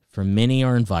teeth. For many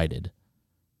are invited,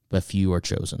 but few are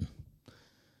chosen."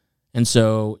 And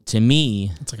so, to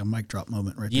me, It's like a mic drop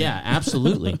moment right yeah,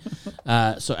 absolutely.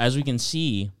 So as we can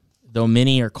see, though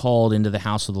many are called into the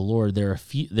house of the Lord, there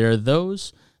are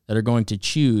those that are going to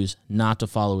choose not to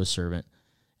follow his servant.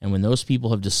 And when those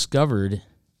people have discovered,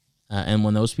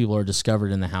 when those people are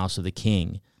discovered in the house of the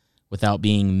king, without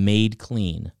being made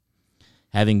clean,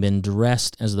 having been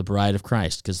dressed as the bride of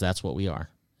Christ, because that's what we are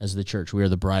as the church. We are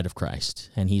the bride of Christ,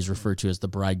 and he's referred to as the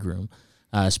bridegroom,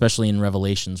 especially in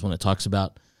Revelations when it talks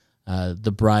about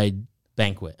the bride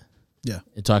banquet. Yeah.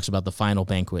 It talks about the final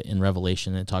banquet in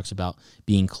Revelation, and it talks about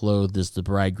being clothed as the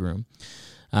bridegroom.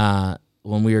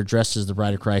 When we are dressed as the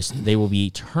bride of Christ, they will be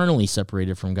eternally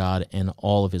separated from God and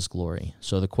all of his glory.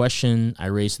 So the question I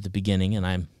raised at the beginning, and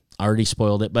I already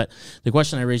spoiled it, but the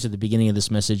question I raised at the beginning of this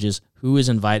message is, who is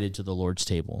invited to the Lord's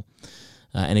table?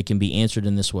 And it can be answered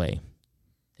in this way: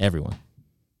 everyone.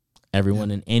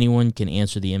 Everyone and anyone can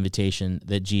answer the invitation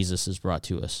that Jesus has brought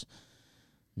to us.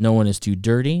 No one is too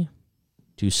dirty,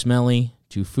 too smelly,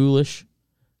 too foolish,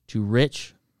 too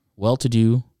rich,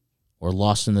 well-to-do, or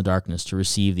lost in the darkness to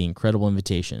receive the incredible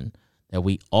invitation that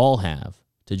we all have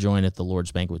to join at the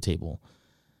Lord's banquet table.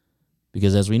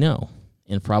 Because as we know,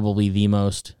 in probably the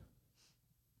most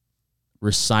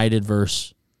recited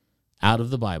verse out of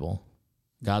the Bible,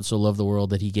 God so loved the world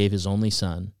that he gave his only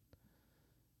son.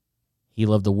 He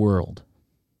loved the world.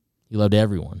 He loved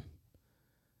everyone.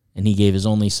 And he gave his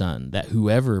only son, that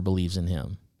whoever believes in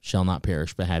him shall not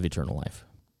perish but have eternal life.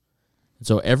 And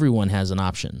so everyone has an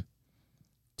option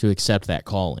to accept that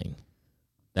calling,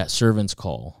 that servant's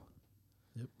call.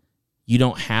 Yep. You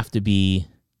don't have to be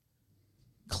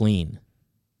clean.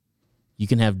 You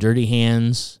can have dirty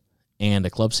hands and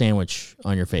a club sandwich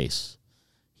on your face.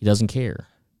 He doesn't care.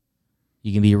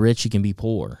 You can be rich, you can be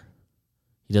poor.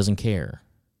 He doesn't care.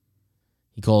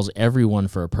 He calls everyone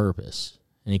for a purpose,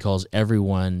 and he calls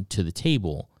everyone to the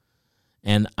table.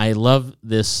 And I love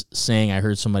this saying. I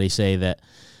heard somebody say that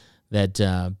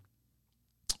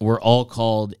we're all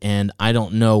called, and I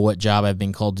don't know what job I've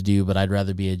been called to do, but I'd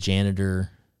rather be a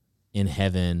janitor in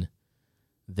heaven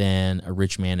than a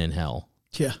rich man in hell.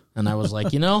 Yeah. And I was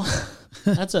like,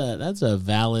 that's a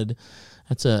valid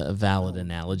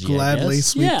analogy. Gladly I guess.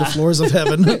 sweep the floors of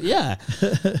heaven. Yeah.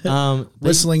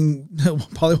 Whistling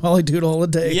Polly Wolly Doodle all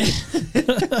day. Yeah.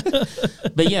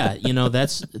 But yeah,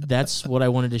 that's what I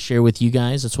wanted to share with you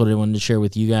guys. That's what I wanted to share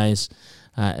with you guys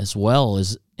as well.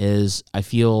 Is I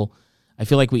feel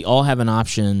like we all have an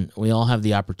option. We all have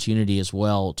the opportunity as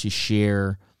well to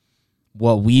share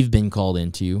what we've been called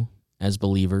into as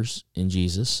believers in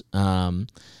Jesus.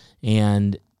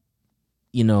 And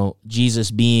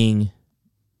Jesus being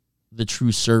the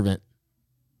true servant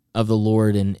of the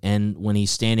Lord, and when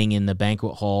he's standing in the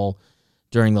banquet hall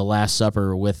during the Last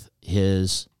Supper with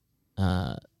his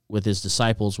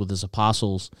disciples, with his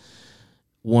apostles,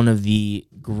 one of the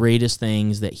greatest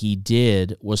things that he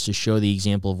did was to show the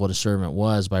example of what a servant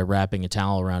was by wrapping a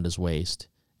towel around his waist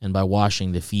and by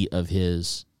washing the feet of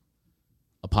his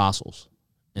apostles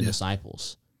and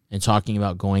disciples, and talking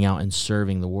about going out and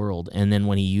serving the world. And then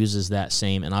when he uses that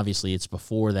same, and obviously it's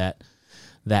before that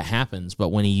happens, but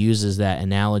when he uses that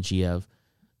analogy of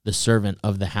the servant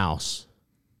of the house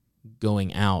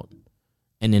going out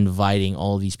and inviting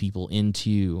all these people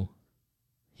into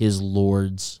his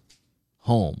Lord's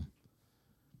home,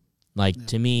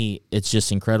 to me, it's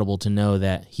just incredible to know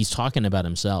that he's talking about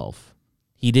himself.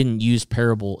 He didn't use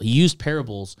he used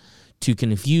parables to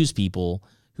confuse people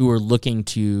who were looking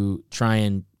to try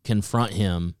and confront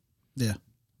him. Yeah.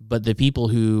 But the people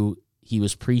who he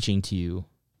was preaching to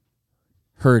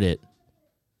heard it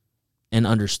and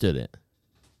understood it.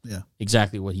 Yeah.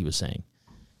 Exactly what he was saying.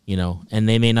 And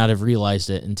they may not have realized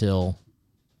it until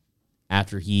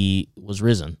after he was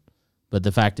risen. But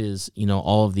the fact is,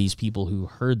 all of these people who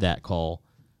heard that call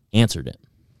answered it.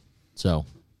 So,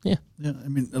 yeah. Yeah, I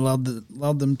mean, allowed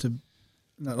them to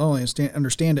not only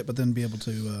understand it, but then be able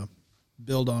to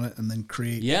build on it and then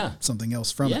create something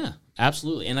else from it. Yeah,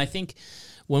 absolutely. And I think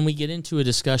when we get into a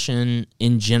discussion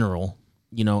in general,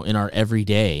 in our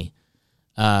everyday,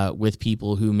 with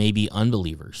people who may be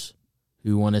unbelievers,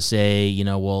 who want to say,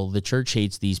 well, the church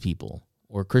hates these people,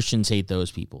 or Christians hate those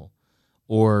people,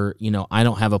 or, I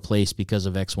don't have a place because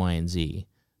of X, Y, and Z.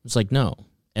 It's like, no,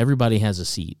 everybody has a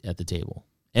seat at the table.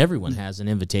 Everyone has an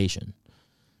invitation.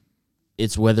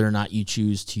 It's whether or not you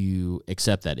choose to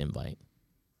accept that invite.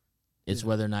 It's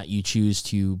whether or not you choose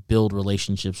to build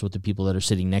relationships with the people that are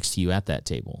sitting next to you at that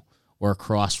table or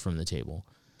across from the table.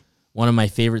 One of my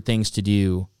favorite things to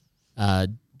do,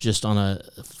 just on a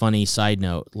funny side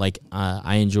note, like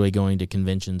I enjoy going to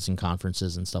conventions and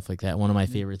conferences and stuff like that. One of my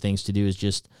favorite things to do is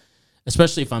just,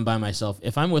 especially if I'm by myself,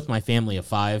 if I'm with my family of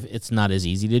 5, it's not as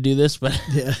easy to do this, but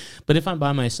but if I'm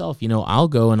by myself, I'll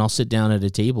go and I'll sit down at a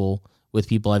table with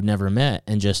people I've never met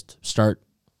and just start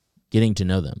getting to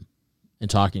know them and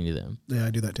talking to them. Yeah,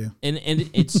 I do that too. And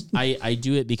it's I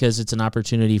do it because it's an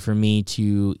opportunity for me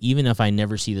to, even if I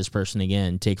never see this person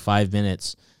again, take 5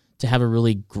 minutes to have a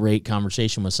really great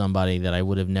conversation with somebody that I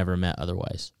would have never met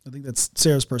otherwise. I think that's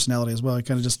Sarah's personality as well. I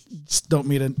kind of just don't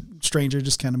meet a stranger,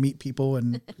 just kind of meet people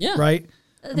and right?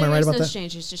 Am I right about that?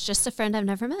 Strangers, it's just a friend I've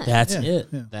never met. That's it.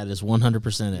 Yeah. That is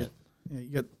 100% it. Yeah, you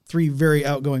got 3 very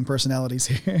outgoing personalities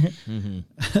here.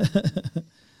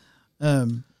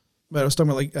 But I was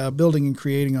talking about like building and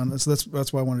creating on this. That's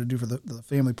what I wanted to do for the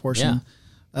family portion.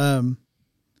 Yeah.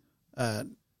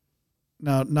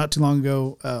 Now, not too long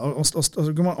ago,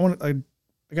 I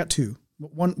got 2.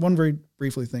 One very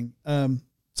briefly thing.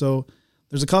 So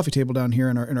there's a coffee table down here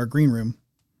in our green room.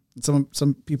 And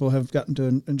some people have gotten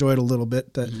to enjoy it a little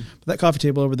bit. But that coffee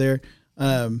table over there,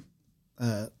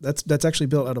 that's actually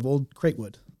built out of old crate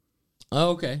wood.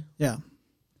 Oh, okay. Yeah,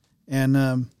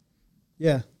 and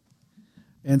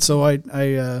and so I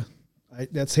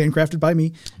that's handcrafted by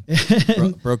me.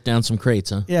 Broke down some crates,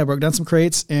 huh? Yeah, broke down some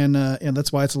crates, and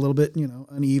that's why it's a little bit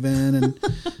uneven. And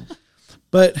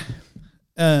but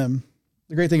the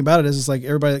great thing about it is like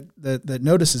everybody that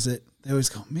notices it, they always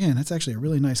go, "Man, that's actually a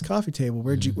really nice coffee table.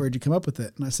 Where'd you come up with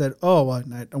it?" And I said, "Oh, well,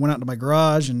 I went out into my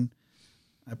garage and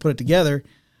I put it together."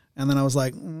 And then I was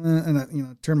like, and I,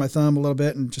 turned my thumb a little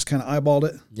bit and just kind of eyeballed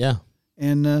it. Yeah.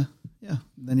 And then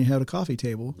you had a coffee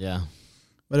table. Yeah.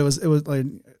 But it was like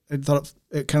I thought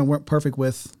it kind of went perfect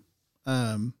with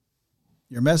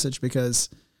your message, because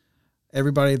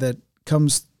everybody that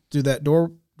comes through that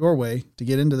doorway to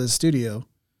get into the studio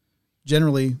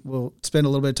generally will spend a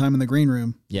little bit of time in the green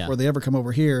room before they ever come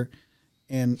over here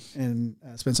and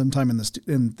spend some time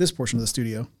in this portion of the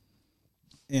studio,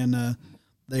 and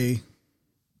they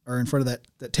are in front of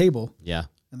that table. Yeah.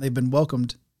 And they've been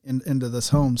welcomed into this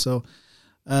home. So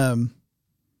I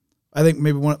think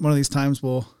maybe one of these times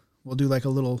we'll do like a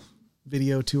little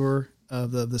video tour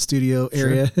of the studio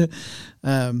area. Sure.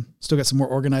 Still got some more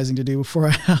organizing to do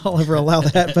before I'll ever allow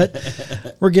that,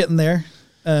 but we're getting there.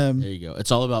 There you go.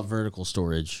 It's all about vertical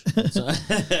storage.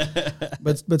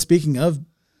 But speaking of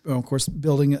course,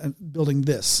 building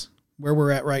this, where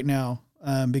we're at right now,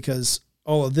 because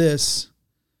all of this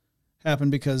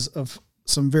happened because of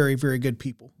some very, very good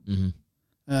people. Mm-hmm.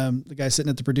 The guy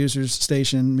sitting at the producer's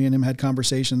station, me and him had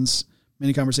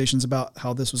many conversations about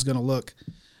how this was going to look.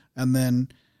 And then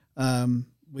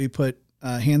we put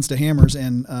hands to hammers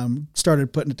and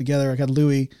started putting it together. I got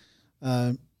Louis.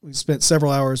 We spent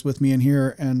several hours with me in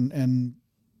here, and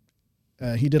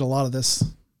he did a lot of this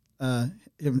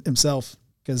himself,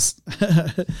 because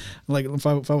like if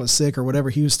I was sick or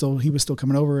whatever, he was still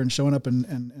coming over and showing up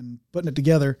and putting it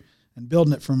together and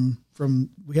building it from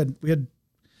we had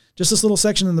just this little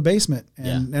section in the basement,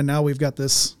 and now we've got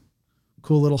this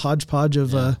cool little hodgepodge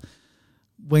of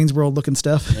Wayne's World looking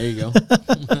stuff. There you go.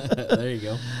 There you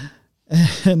go.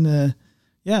 And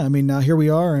I mean, now here we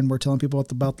are, and we're telling people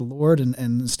about the Lord and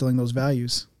instilling those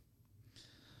values.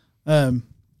 Louis,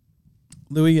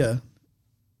 how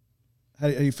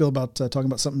do you feel about talking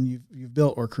about something you've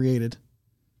built or created?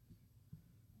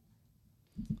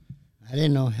 I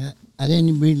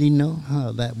didn't really know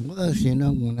how that was,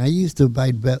 when I used to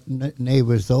invite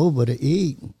neighbors over to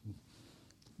eat.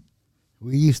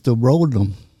 We used to roll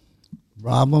them,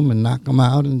 rob them, and knock them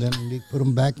out, and then they put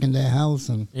them back in their house.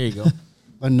 And there you go.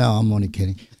 But no, I'm only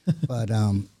kidding. But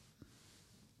I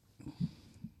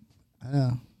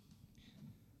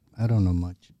don't know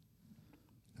much.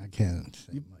 I can't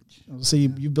say much. So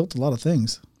you built a lot of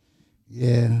things.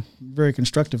 Yeah. Very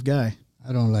constructive guy.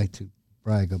 I don't like to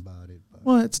brag about it. But.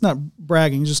 Well, it's not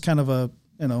bragging, just kind of a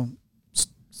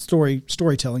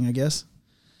storytelling, I guess.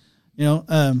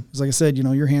 Because like I said,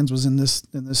 your hands was in this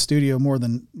studio more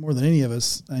than any of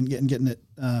us, and getting it,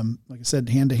 like I said,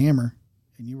 hand to hammer,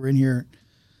 and you were in here.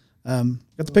 Got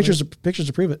the pictures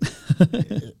to prove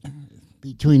it.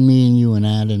 Between me and you and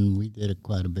Alan, we did it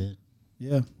quite a bit.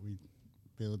 Yeah, we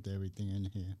built everything in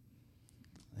here,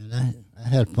 and I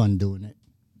had fun doing it.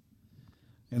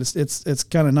 And it's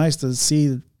kind of nice to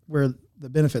see where the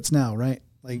benefits now, right?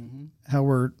 Like how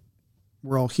we're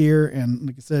we're all here, and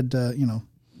like I said, you know,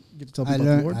 get to tell people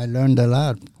about the Lord. I learned a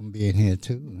lot from being here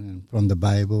too, and from the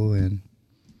Bible and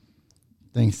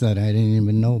things that I didn't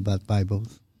even know about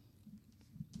Bibles.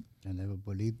 I never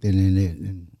believed in it,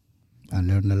 and I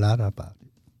learned a lot about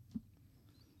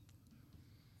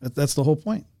it. That's the whole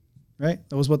point, right?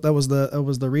 That was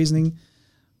the reasoning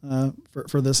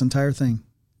for this entire thing.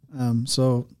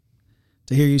 So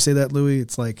to hear you say that, Louis,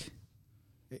 it's like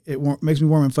it makes me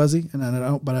warm and fuzzy, and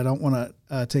I don't want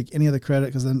to take any of the credit,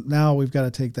 because then now we've got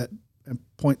to take that and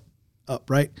point up,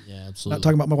 right? Yeah, absolutely. Not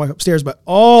talking about my wife upstairs, but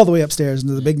all the way upstairs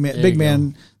into the big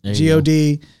man,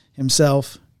 God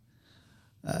himself.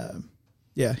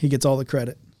 Yeah, he gets all the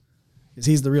credit because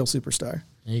he's the real superstar.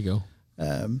 There you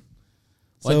go.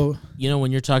 So, you know,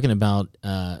 when you're talking about,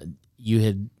 you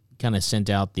had kind of sent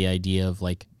out the idea of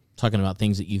like talking about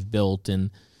things that you've built,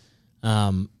 and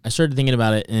I started thinking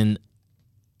about it, and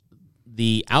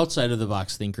the outside of the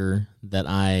box thinker that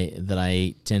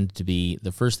I tend to be,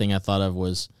 the first thing I thought of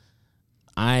was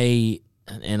I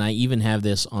even have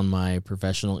this on my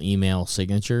professional email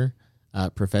signature,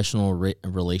 professional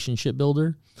relationship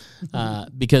builder,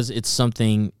 because it's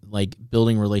something like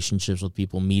building relationships with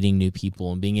people, meeting new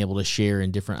people, and being able to share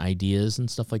in different ideas and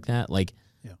stuff like that. Like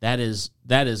that is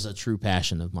a true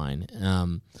passion of mine.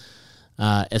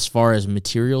 As far as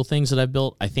material things that I've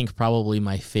built, I think probably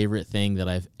my favorite thing that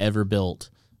I've ever built,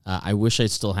 I wish I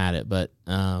still had it, but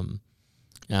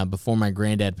before my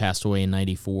granddad passed away in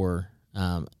 94,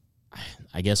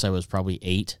 I guess I was probably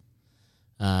 8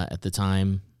 at the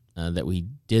time that we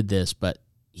did this, but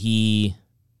he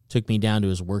took me down to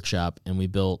his workshop and we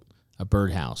built a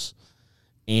birdhouse.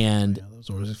 And that was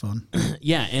always fun.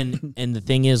 Yeah, and the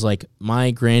thing is, like,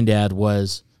 my granddad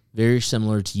was very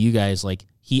similar to you guys. Like,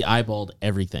 he eyeballed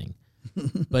everything.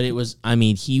 But it was, I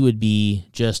mean, he would be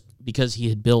just, because he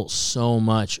had built so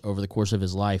much over the course of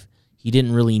his life, he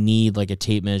didn't really need like a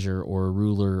tape measure or a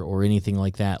ruler or anything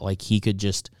like that. Like, he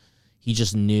just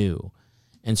knew.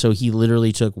 And so he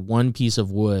literally took one piece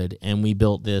of wood and we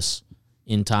built this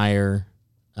entire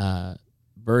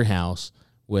birdhouse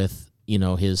with, you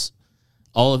know, his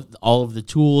all of the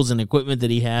tools and equipment that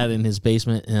he had in his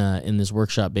basement, in his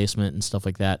workshop basement and stuff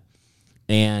like that.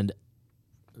 And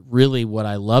really what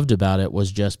I loved about it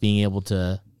was just being able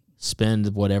to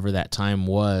spend whatever that time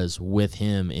was with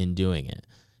him in doing it.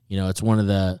 You know, it's one of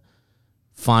the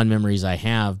fond memories I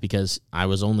have because I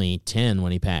was only 10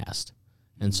 when he passed.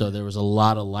 And so there was a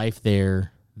lot of life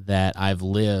there that I've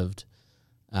lived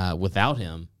without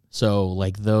him. So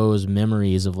like those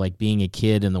memories of like being a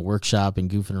kid in the workshop and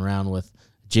goofing around with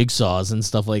jigsaws and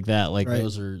stuff like that, like right.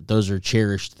 those are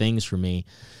cherished things for me.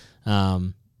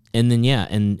 And then, yeah,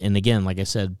 and again, like I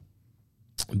said,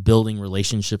 building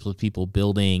relationships with people,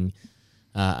 building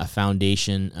a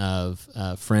foundation of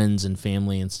friends and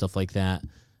family and stuff like that,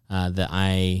 that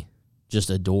I just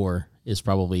adore is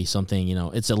probably something, you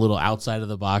know, it's a little outside of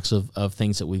the box of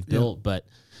things that we've built, but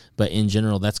in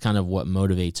general, that's kind of what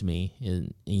motivates me,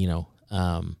 in, you know,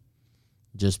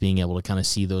 just being able to kind of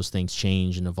see those things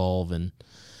change and evolve, and,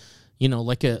 you know,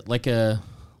 like a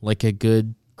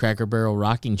good Cracker Barrel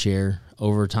rocking chair,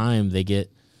 over time they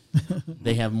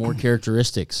have more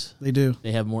characteristics. They do.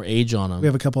 They have more age on them. We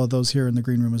have a couple of those here in the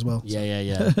green room as well.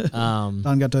 Yeah.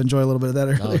 Don got to enjoy a little bit of that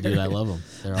earlier. Oh, dude, I love them.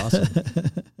 They're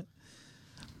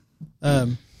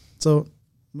awesome. So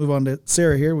move on to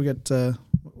Sarah here. We got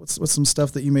what's some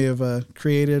stuff that you may have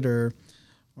created or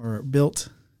built?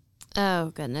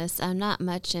 Oh goodness, I'm not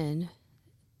much in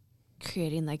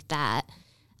creating like that.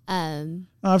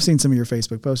 I've seen some of your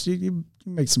Facebook posts. You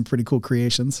make some pretty cool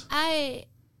creations. I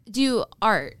do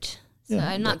art, so Yeah,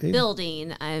 I'm not hey.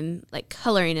 building. I'm like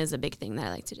coloring is a big thing that I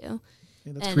like to do.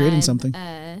 Yeah, that's And creating something.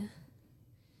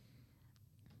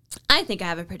 I think I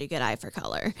have a pretty good eye for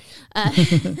color.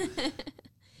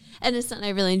 And it's something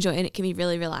I really enjoy, and it can be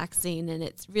really relaxing, and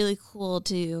it's really cool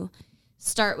to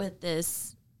start with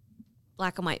this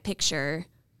black and white picture,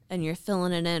 and you're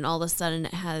filling it in, all of a sudden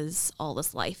it has all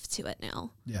this life to it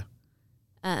now. Yeah.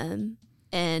 And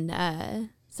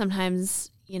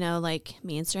sometimes, you know, like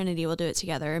me and Serenity will do it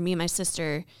together. Me and my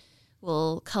sister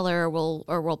will color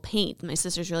or we'll paint. My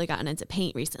sister's really gotten into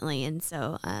paint recently, and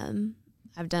so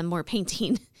I've done more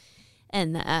painting.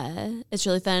 And it's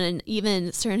really fun. And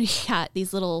even Serenity got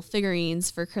these little figurines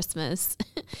for Christmas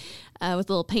with a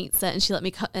little paint set, and she let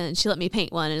me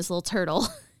paint one, and it's a little turtle.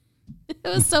 It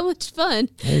was so much fun.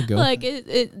 There you go. Like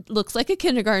it looks like a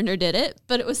kindergartner did it,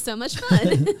 but it was so much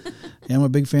fun. Yeah, I'm a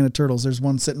big fan of turtles. There's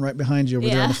one sitting right behind you over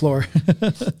there on the floor.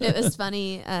 It was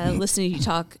funny listening to you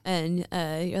talk, and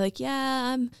you're like,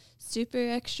 yeah, I'm super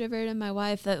extroverted, my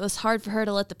wife, that was hard for her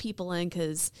to let the people in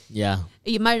because Yeah.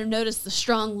 you might have noticed the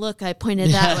strong look I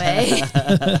pointed that way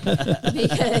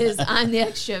because I'm the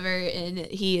extrovert and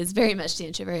he is very much the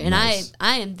introvert. And Nice.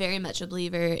 I am very much a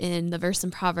believer in the verse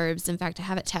in Proverbs. In fact, I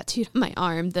have it tattooed on my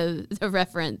arm, the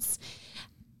reference.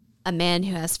 A man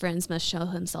who has friends must show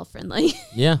himself friendly.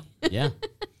 Yeah. Yeah.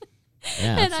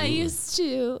 Yeah. And I absolutely. used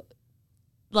to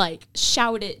like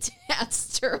shout it at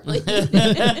Sterling.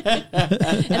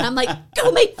 And I'm like,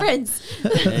 go make friends.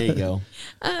 There you go.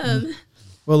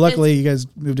 Well, luckily you guys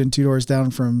moved in 2 doors down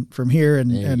from here,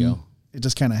 and, There you and go. it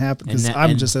just kind of happened And because that-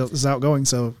 I'm and- just as outgoing.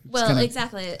 So Well, it's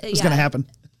exactly. It's going to happen.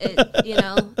 It, you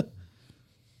know.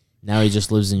 Now he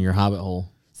just lives in your hobbit hole.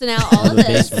 So now all of The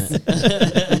this, basement.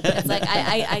 it's like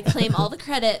I claim all the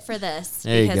credit for this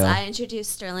There you because go. I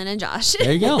introduced Sterling and Josh.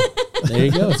 There you go. There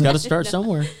you go. It's got to start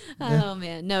somewhere. Oh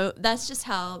man, no, that's just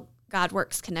how God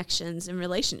works connections and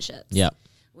relationships. Yep.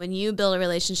 When you build a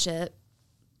relationship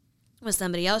with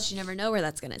somebody else, you never know where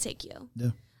that's going to take you.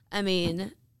 Yeah. I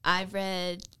mean, I've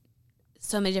read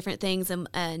so many different things,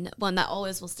 and one that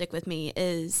always will stick with me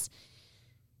is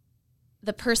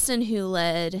the person who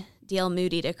led D.L.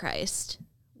 Moody to Christ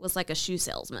was like a shoe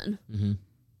salesman. Mm-hmm.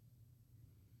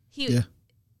 He, Yeah.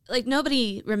 like,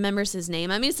 nobody remembers his name.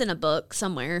 I mean, it's in a book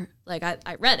somewhere. Like,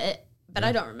 I read it, but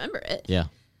I don't remember it. Yeah.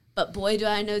 But boy, do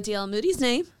I know D.L. Moody's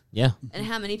name Yeah. and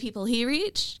how many people he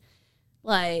reached.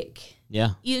 Like,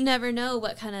 Yeah. you never know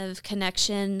what kind of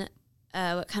connection,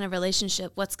 what kind of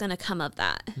relationship, what's going to come of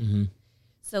that. Mm-hmm.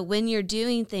 So when you're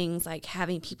doing things like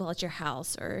having people at your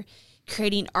house or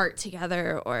creating art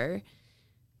together or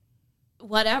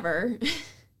whatever,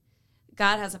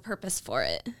 God has a purpose for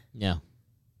it. Yeah.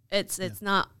 It's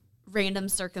not random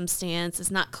circumstance.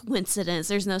 It's not coincidence.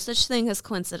 There's no such thing as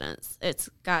coincidence. It's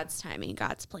God's timing,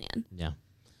 God's plan. Yeah.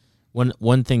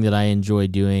 One thing that I enjoy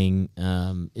doing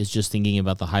is just thinking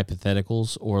about the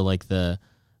hypotheticals or like the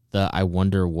I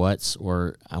wonder what's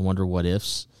or I wonder what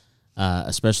ifs,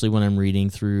 especially when I'm reading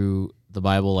through the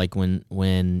Bible, like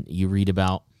when you read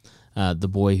about the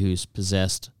boy who's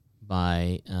possessed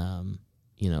by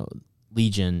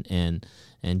Legion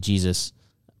and Jesus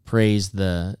prays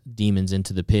the demons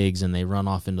into the pigs and they run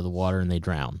off into the water and they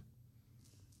drown.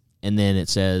 And then it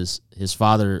says his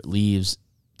father leaves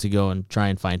to go and try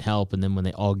and find help. And then when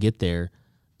they all get there,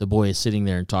 the boy is sitting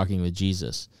there and talking with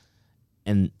Jesus.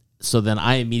 And so then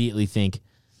I immediately think,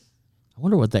 I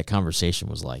wonder what that conversation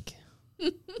was like.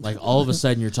 Like all of a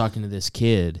sudden you're talking to this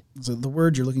kid. So the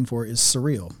word you're looking for is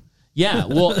surreal. Yeah,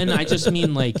 well, and I just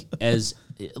mean like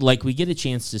we get a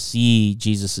chance to see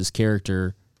Jesus's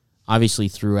character, obviously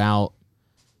throughout,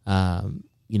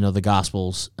 the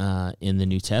Gospels in the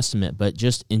New Testament, but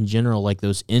just in general, like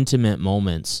those intimate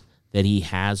moments that he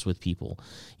has with people.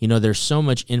 You know, there's so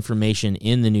much information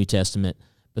in the New Testament,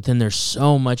 but then there's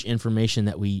so much information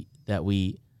that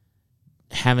we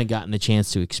haven't gotten a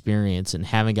chance to experience and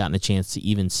haven't gotten a chance to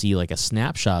even see like a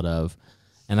snapshot of.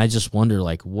 And I just wonder,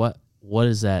 like, what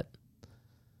is that?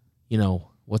 You know,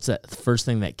 what's that first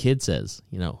thing that kid says?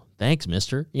 You know, thanks,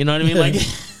 mister. You know what I mean? Like,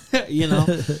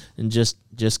 and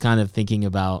just kind of thinking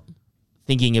about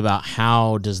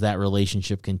how does that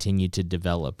relationship continue to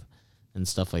develop and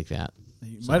stuff like that.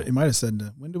 You might have said,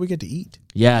 when do we get to eat?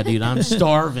 Yeah, dude, I'm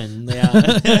starving. Yeah.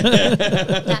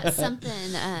 That's something,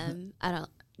 I don't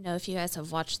know if you guys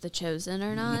have watched The Chosen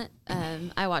or not.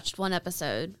 I watched one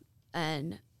episode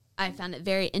and I found it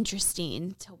very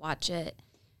interesting to watch it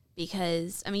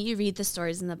because, I mean, you read the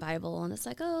stories in the Bible and it's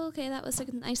like, oh, okay, that was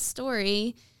a nice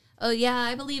story. Oh, yeah,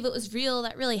 I believe it was real.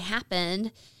 That really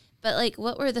happened. But, like,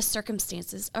 what were the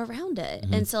circumstances around it?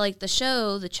 Mm-hmm. And so, like, the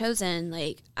show, The Chosen,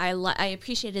 like, I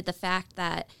appreciated the fact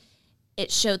that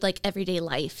it showed, like, everyday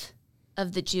life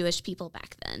of the Jewish people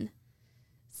back then.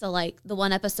 So, like, the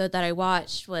one episode that I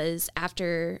watched was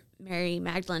after Mary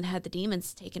Magdalene had the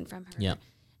demons taken from her. Yeah.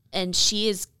 And she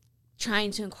is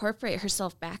trying to incorporate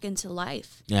herself back into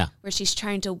life. Yeah. Where she's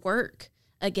trying to work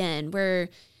again, where,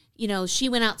 you know, she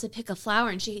went out to pick a flower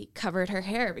and she covered her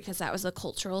hair because that was a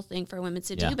cultural thing for women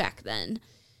to do back then.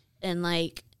 And,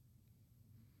 like,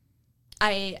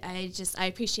 I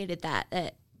appreciated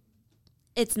that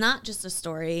it's not just a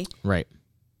story. Right.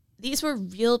 These were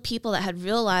real people that had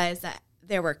realized that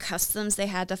there were customs they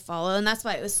had to follow. And that's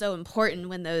why it was so important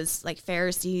when those, like,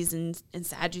 Pharisees and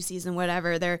Sadducees and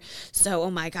whatever, they're so,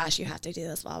 oh my gosh, you have to do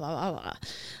this, blah, blah, blah, blah.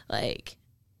 Like,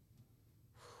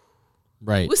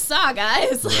 right. woosah,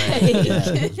 guys. Right.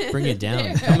 Like, Yeah. Bring it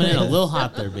down. Coming in a little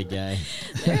hot there, big guy.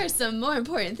 there are some more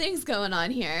important things going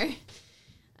on here.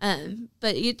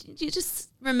 But you just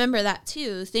remember that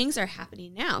too. Things are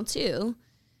happening now too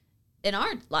in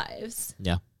our lives.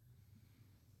 Yeah.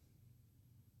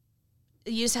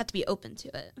 you just have to be open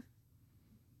to it.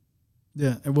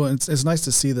 Yeah, well, it's nice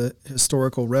to see the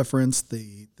historical reference,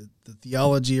 the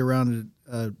theology around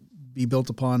it be built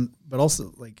upon, but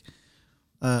also like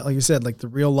you said, like the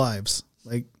real lives,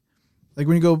 like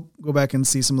when you go back and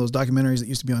see some of those documentaries that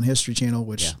used to be on History Channel,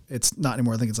 which it's not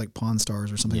anymore. I think it's like Pawn Stars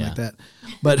or something like that.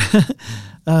 But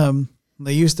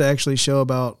they used to actually show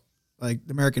about like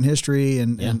American history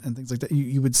and things like that.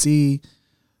 You would see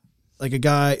like a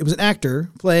guy, it was an actor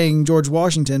playing George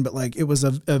Washington, but like it was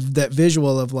of that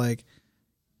visual of like,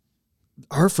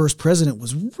 our first president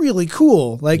was really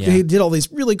cool. Like he did all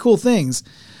these really cool things,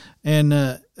 and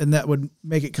that would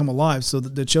make it come alive. So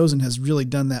the Chosen has really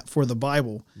done that for the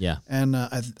Bible. Yeah, and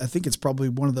I think it's probably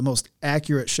one of the most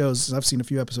accurate shows. I've seen a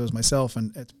few episodes myself,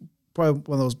 and it's probably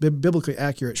one of those biblically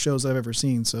accurate shows I've ever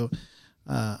seen. So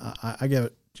I give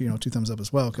it 2 thumbs up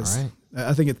as well, because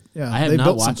I think it. Yeah, I have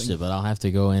not watched it, but I'll have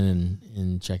to go in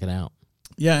and check it out.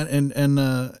 Yeah, and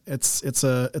it's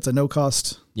a no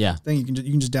cost thing. You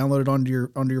can just download it onto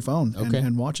your phone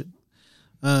and watch it.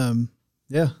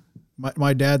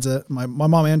 My dad's my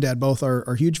mom and dad both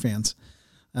are huge fans,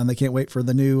 and they can't wait for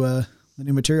the new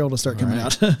material to start coming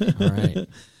out. All right.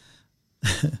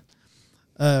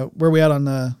 Where are we at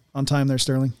on time there,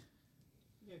 Sterling?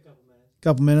 Yeah, a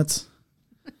couple minutes.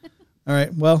 All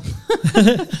right. Well,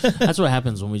 that's what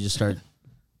happens when we just start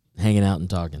hanging out and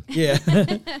talking. Yeah.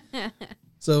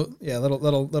 So yeah,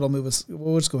 that'll move us.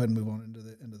 We'll just go ahead and move on into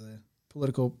the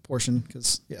political portion,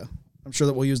 because I'm sure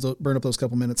that we'll burn up those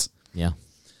couple minutes. Yeah.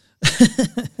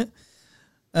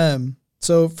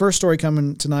 So first story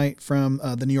coming tonight from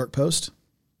the New York Post.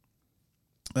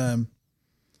 They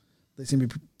seem to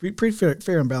be pretty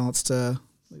fair and balanced. They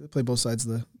play both sides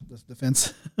of the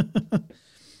fence.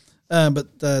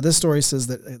 But this story says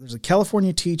that there's a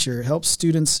California teacher helps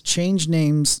students change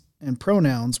names and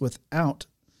pronouns without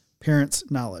parents'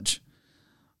 knowledge.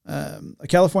 A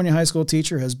California high school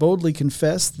teacher has boldly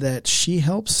confessed that she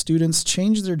helps students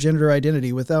change their gender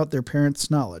identity without their parents'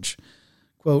 knowledge.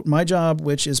 Quote, "My job,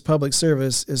 which is public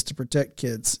service, is to protect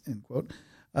kids," end quote.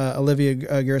 Olivia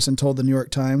Garrison told the New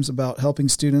York Times about helping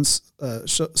students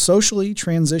socially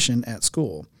transition at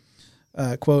school.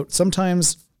 Quote,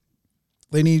 "Sometimes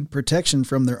they need protection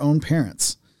from their own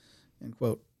parents," end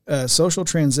quote. Social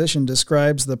transition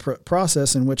describes the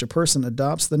process in which a person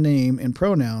adopts the name and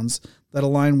pronouns that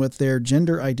align with their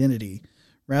gender identity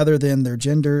rather than their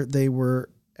gender they were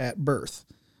at birth.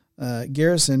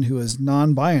 Garrison, who is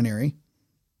non-binary,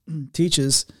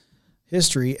 teaches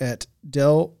history at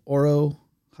Del Oro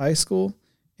High School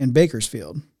in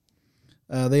Bakersfield.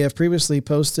 They have previously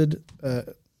posted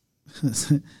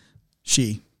it's a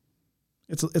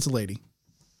lady.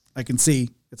 I can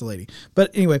see it's a lady.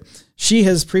 But anyway, she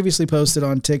has previously posted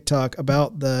on TikTok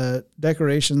about the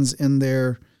decorations in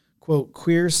their, quote,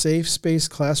 queer safe space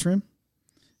classroom,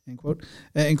 end quote,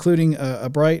 including a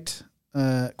bright,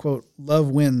 quote, love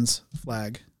wins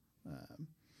flag.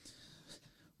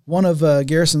 One of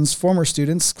Garrison's former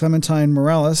students, Clementine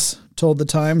Morales, told the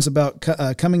Times about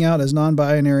coming out as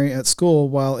non-binary at school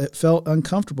while it felt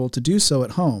uncomfortable to do so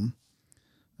at home.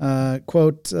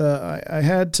 Quote, I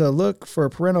had to look for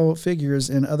parental figures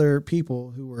in other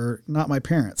people who were not my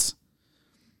parents.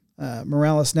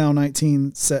 Morales, now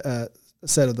 19, said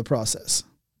of the process.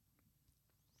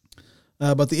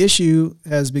 But the issue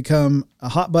has become a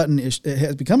hot button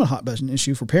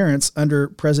issue for parents under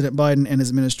President Biden and his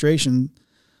administration's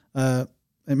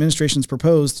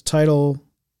proposed Title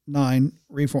IX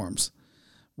reforms,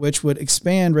 which would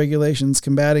expand regulations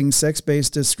combating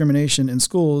sex-based discrimination in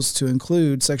schools to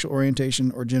include sexual orientation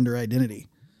or gender identity.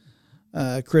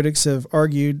 Critics have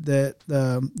argued that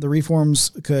the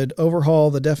reforms could overhaul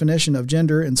the definition of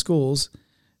gender in schools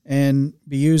and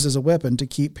be used as a weapon to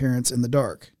keep parents in the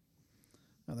dark.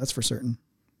 That's for certain.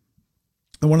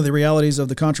 And one of the realities of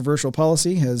the controversial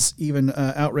policy has even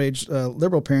outraged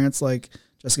liberal parents like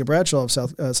Jessica Bradshaw of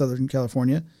Southern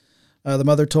California. The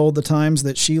mother told the Times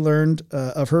that she learned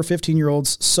of her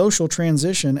 15-year-old's social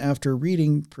transition after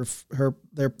reading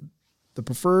the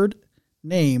preferred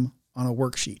name on a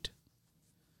worksheet.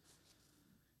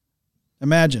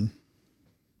 Imagine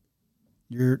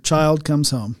your child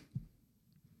comes home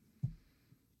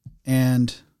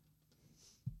and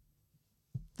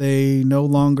they no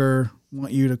longer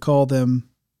want you to call them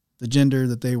the gender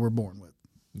that they were born with.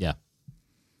 Yeah.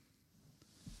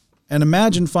 And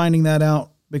imagine finding that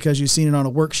out because you've seen it on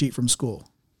a worksheet from school.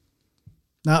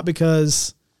 Not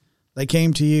because they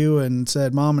came to you and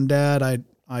said, Mom and Dad,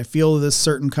 I feel this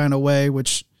certain kind of way,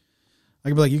 which I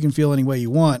can be like, you can feel any way you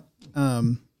want.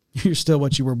 You're still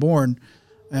what you were born,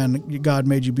 and God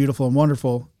made you beautiful and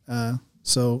wonderful.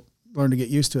 So learn to get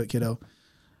used to it, kiddo.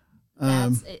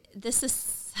 This is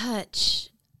such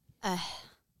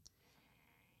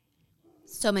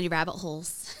so many rabbit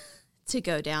holes to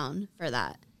go down for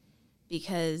that,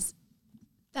 because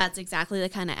that's exactly the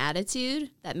kind of attitude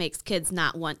that makes kids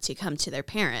not want to come to their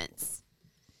parents.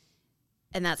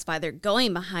 And that's why they're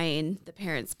going behind the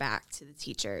parents' back to the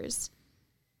teachers.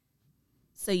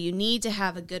 So you need to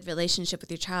have a good relationship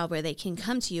with your child where they can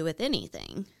come to you with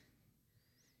anything.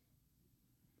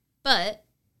 But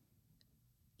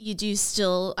you do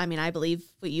still, I mean, I believe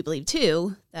what you believe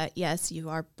too, that yes, you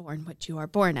are born what you are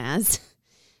born as.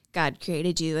 God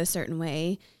created you a certain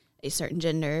way, a certain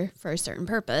gender for a certain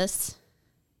purpose.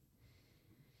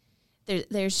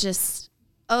 There's just,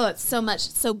 it's so much,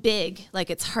 so big. Like,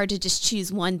 it's hard to just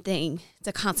choose one thing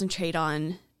to concentrate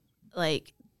on.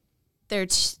 Like,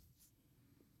 there's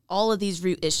all of these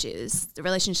root issues, the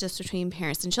relationships between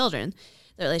parents and children,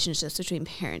 the relationships between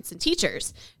parents and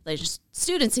teachers,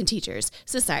 students and teachers,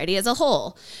 society as a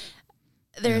whole.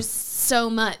 There's so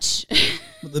much.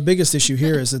 But the biggest issue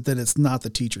here is that it's not the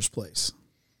teacher's place,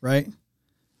 right?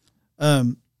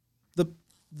 The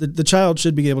child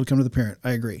should be able to come to the parent.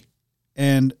 I agree.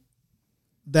 And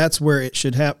that's where it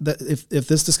should happen. That if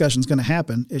this discussion is going to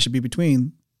happen, it should be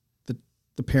between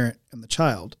the parent and the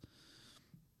child.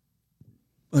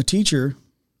 A teacher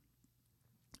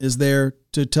is there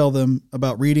to tell them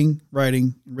about reading,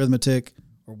 writing, arithmetic,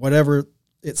 or whatever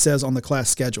it says on the class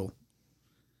schedule.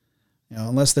 You know,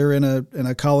 unless they're in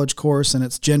a college course and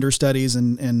it's gender studies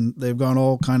and they've gone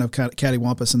all kind of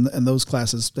cattywampus and those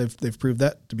classes, they've proved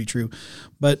that to be true.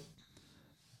 But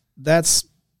that's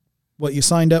what you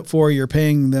signed up for. You're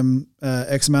paying them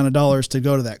X amount of dollars to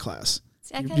go to that class.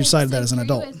 See, I you decided that as an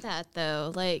adult. With that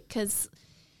though, like, because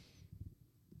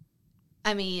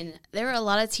I mean, there were a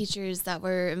lot of teachers that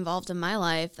were involved in my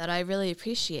life that I really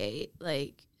appreciate,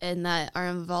 like, and that are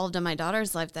involved in my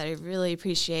daughter's life that I really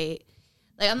appreciate.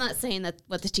 Like, I'm not saying that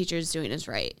what the teacher is doing is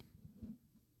right.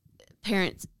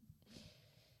 Parents,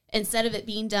 instead of it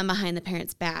being done behind the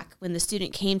parent's back, when the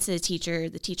student came to the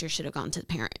teacher should have gone to the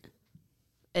parent,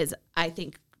 is, I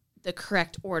think, the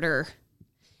correct order.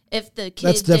 If the kid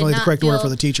That's definitely the correct order for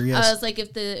the teacher, yes. I was like,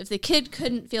 if the kid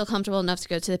couldn't feel comfortable enough to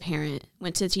go to the parent,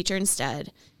 went to the teacher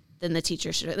instead, then the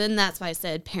teacher should have. Then that's why I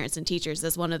said parents and teachers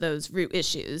as one of those root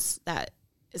issues that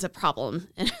is a problem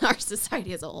in our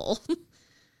society as a whole.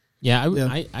 Yeah,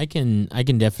 I can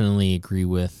definitely agree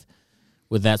with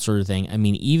that sort of thing. I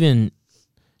mean, even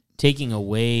taking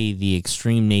away the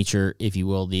extreme nature, if you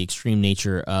will, the extreme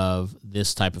nature of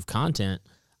this type of content,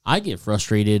 I get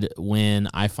frustrated when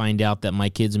I find out that my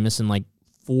kid's missing like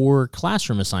 4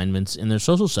 classroom assignments in their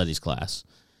social studies class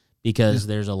because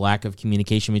there's a lack of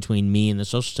communication between me and the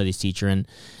social studies teacher, and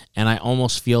I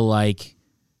almost feel like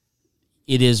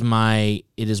it is my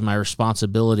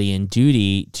responsibility and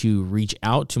duty to reach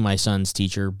out to my son's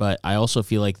teacher, but I also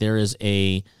feel like there is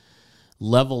a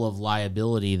level of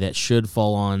liability that should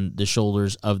fall on the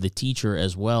shoulders of the teacher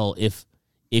as well. If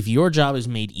your job is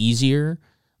made easier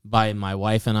by my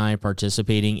wife and I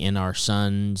participating in our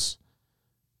son's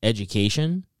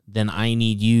education, then I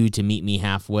need you to meet me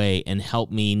halfway and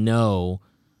help me know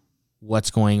what's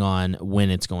going on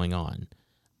when it's going on.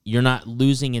 You're not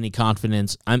losing any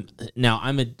confidence. I'm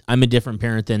a different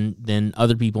parent than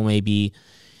other people may be.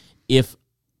 If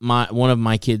one of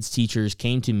my kids' teachers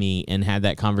came to me and had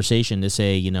that conversation to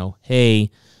say, you know, hey,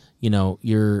 you know,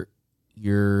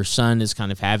 your son is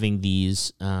kind of having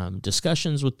these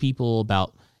discussions with people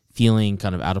about feeling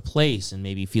kind of out of place and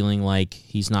maybe feeling like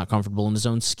he's not comfortable in his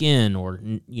own skin or,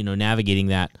 you know, navigating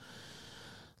that.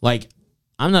 Like,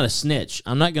 I'm not a snitch.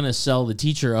 I'm not going to sell the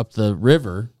teacher up the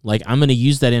river. Like, I'm going to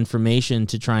use that information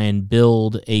to try and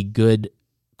build a good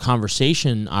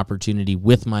conversation opportunity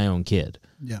with my own kid.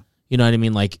 Yeah. You know what I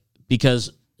mean? Like,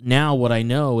 because now what I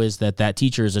know is that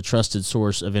teacher is a trusted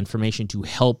source of information to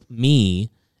help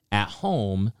me at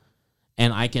home,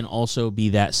 and I can also be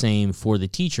that same for the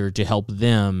teacher to help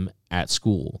them at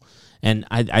school. And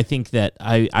I think that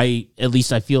I at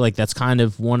least I feel like that's kind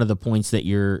of one of the points that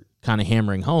you're kind of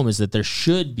hammering home, is that there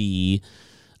should be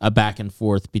a back and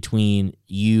forth between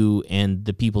you and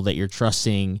the people that you're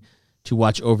trusting to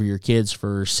watch over your kids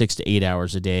for 6 to 8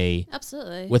 hours a day.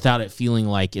 Absolutely. Without it feeling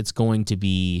like it's going to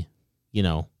be, you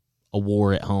know, a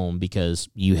war at home because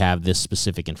you have this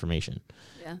specific information.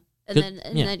 Yeah.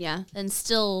 And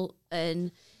still,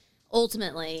 and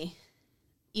ultimately,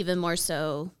 even more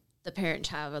so, the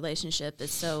parent-child relationship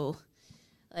is so,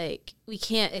 like, we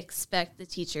can't expect the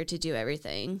teacher to do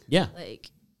everything. Yeah. Like,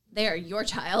 they are your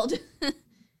child.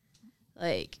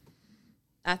 Like,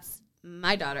 that's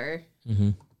my daughter. Mm-hmm.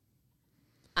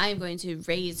 I'm going to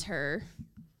raise her.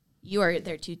 You are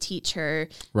there to teach her.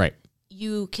 Right.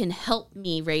 you can help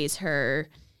me raise her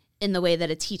in the way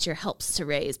that a teacher helps to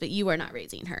raise, but you are not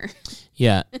raising her.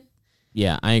 Yeah.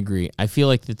 Yeah, I agree. I feel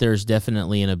like that there's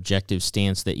definitely an objective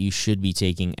stance that you should be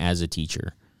taking as a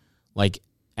teacher. Like,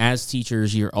 as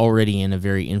teachers, you're already in a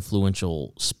very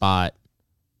influential spot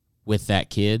with that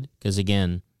kid because,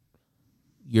 again,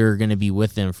 you're going to be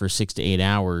with them for 6 to 8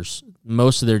 hours.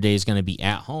 Most of their day is going to be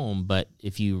at home, but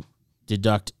if you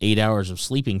deduct 8 hours of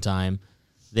sleeping time,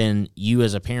 then you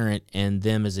as a parent and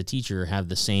them as a teacher have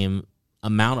the same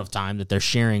amount of time that they're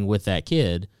sharing with that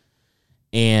kid.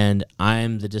 And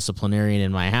I'm the disciplinarian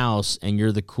in my house, and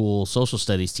you're the cool social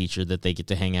studies teacher that they get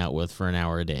to hang out with for an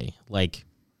hour a day. Like,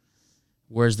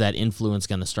 where's that influence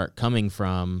going to start coming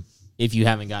from if you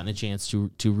haven't gotten a chance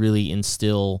to really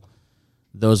instill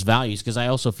those values? Because I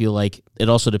also feel like it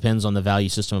also depends on the value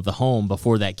system of the home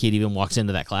before that kid even walks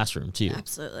into that classroom, too.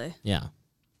 Absolutely. Yeah.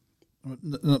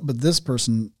 But this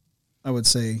person, I would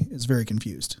say, is very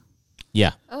confused.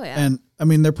 Yeah. Oh, yeah. And I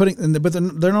mean, they're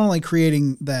not only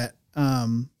creating that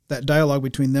that dialogue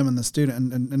between them and the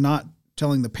student, and not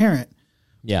telling the parent,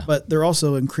 Yeah. but they're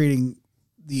also creating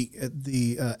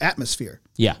the atmosphere.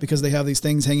 Yeah. Because they have these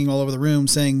things hanging all over the room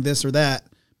saying this or that,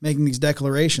 making these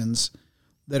declarations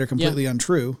that are completely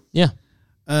untrue. Yeah.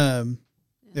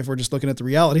 If we're just looking at the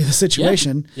reality of the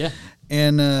situation. Yeah.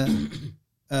 And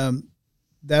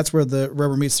that's where the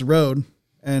rubber meets the road.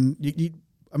 And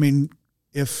I mean,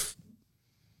 if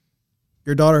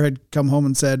your daughter had come home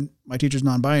and said, my teacher's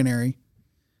non-binary,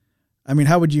 I mean,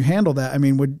 how would you handle that? I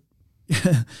mean, would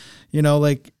that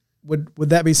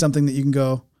be something that you can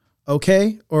go,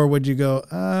 okay? Or would you go,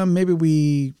 maybe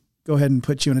we go ahead and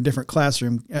put you in a different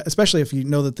classroom, especially if you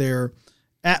know that their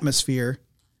atmosphere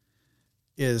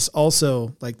is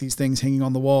also like these things hanging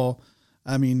on the wall.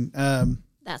 I mean,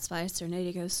 that's why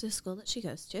Serenity goes to the school that she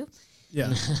goes to.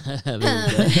 yeah.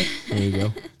 There you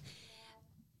go.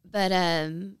 But Yeah,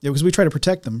 because we try to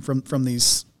protect them from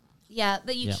these yeah,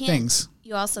 but you can't. things.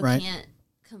 You also right? can't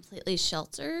completely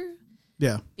shelter,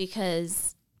 Yeah.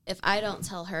 because if I don't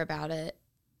tell her about it,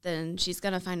 then she's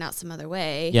gonna find out some other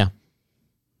way. Yeah.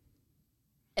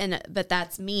 But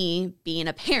that's me being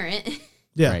a parent,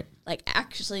 Yeah. Right. like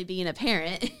actually being a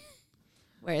parent.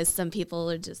 Whereas some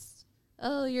people are just,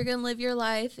 oh, you're gonna live your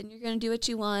life and you're gonna do what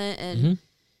you want, and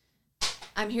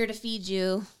I'm here to feed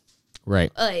you.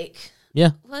 Right. Like,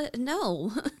 Yeah. what?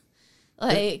 No.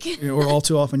 Like, Or all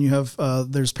too often you have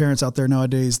there's parents out there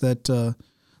nowadays that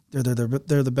they're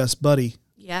the best buddy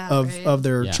yeah, right? of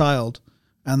their Yeah. child,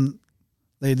 and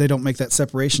they don't make that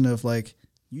separation of like,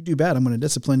 you do bad, I'm going to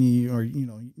discipline you, or you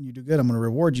do good, I'm going to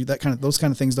reward you. Those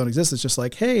kind of things don't exist. It's just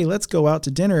like, hey, let's go out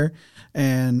to dinner,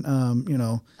 and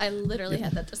I literally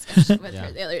had that discussion with Yeah.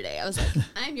 her the other day. I was like,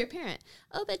 I'm your parent.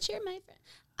 Oh, but you're my friend.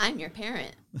 I'm your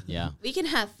parent. Yeah. We can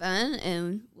have fun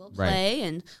and we'll Right. play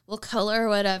and we'll color or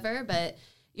whatever, but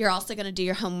you're also going to do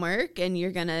your homework, and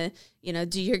you're going to,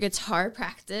 do your guitar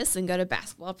practice and go to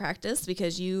basketball practice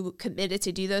because you committed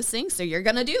to do those things. So you're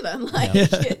going to do them. Like,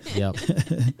 Yep.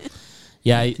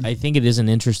 Yeah, I think it is an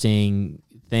interesting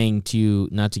thing to,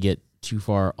 not to get too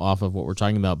far off of what we're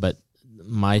talking about, but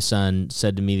my son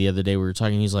said to me the other day, we were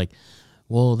talking, he's like,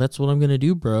 well, that's what I'm going to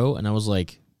do, bro. And I was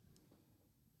like,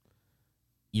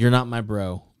 you're not my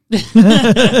bro. And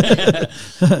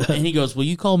he goes, well,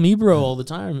 you call me bro all the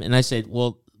time. And I said,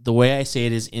 well, the way I say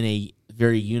it is in a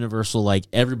very universal, like,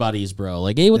 everybody is bro.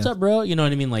 Like, hey, what's up, bro? You know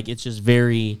what I mean? Like, it's just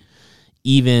very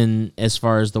even as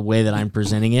far as the way that I'm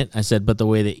presenting it. I said, but the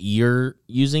way that you're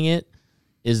using it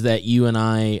is that you and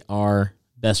I are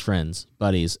best friends,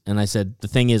 buddies. And I said, the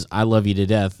thing is, I love you to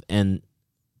death, and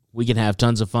we can have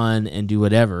tons of fun and do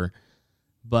whatever,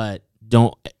 but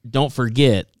don't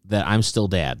forget that I'm still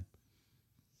dad.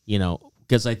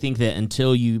 Because I think that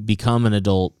until you become an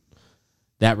adult,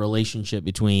 that relationship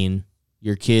between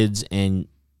your kids and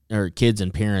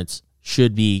parents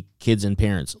should be kids and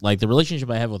parents. Like the relationship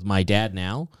I have with my dad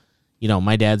now,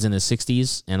 my dad's in his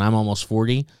 60s and I'm almost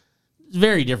 40. It's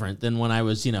very different than when I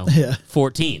was,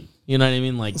 14. You know what I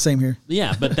mean? Like, same here.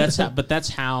 yeah, but that's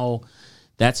how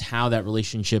that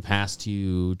relationship has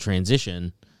to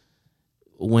transition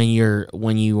when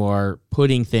you are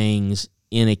putting things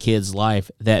in a kid's life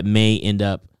that may end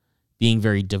up being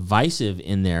very divisive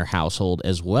in their household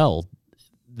as well.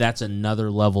 That's another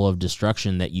level of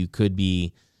destruction that you could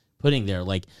be putting there.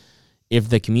 Like, if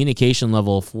the communication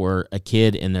level for a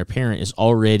kid and their parent is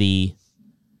already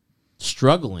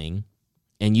struggling,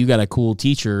 and you got a cool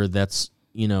teacher that's,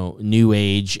 new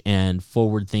age and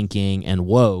forward thinking and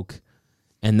woke,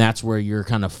 and that's where you're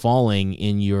kind of falling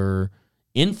in your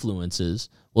influences,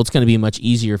 well, it's going to be much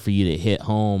easier for you to hit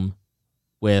home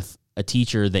with a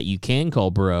teacher that you can call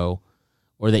bro,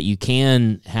 or that you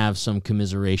can have some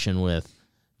commiseration with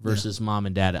versus mom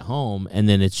and dad at home, and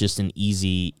then it's just an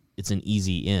easy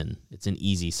in. It's an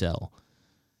easy sell.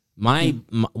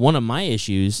 One of my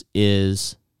issues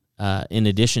is, in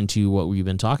addition to what we've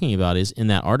been talking about, is in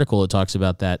that article, it talks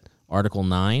about that Article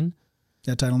 9.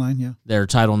 Yeah, Title IX, yeah. Their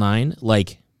Title 9.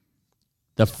 Like,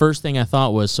 the first thing I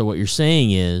thought was, so what you're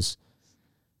saying is,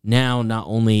 now not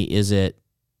only is it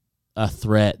a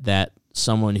threat that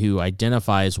someone who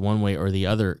identifies one way or the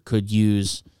other could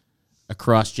use a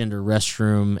cross-gender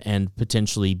restroom and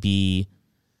potentially be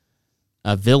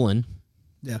a villain.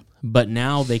 Yeah. But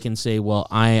now they can say, well,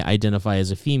 I identify as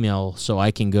a female, so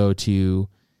I can go to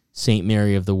St.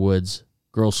 Mary of the Woods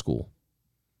Girls' School.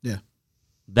 Yeah.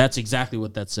 That's exactly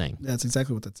what that's saying. That's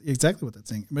exactly what that's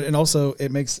saying. But and also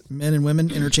it makes men and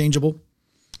women interchangeable.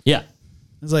 Yeah.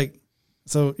 It's like,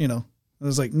 so, you know, it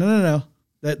was like, no.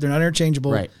 That they're not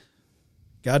interchangeable. Right.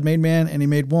 God made man and he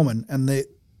made woman, and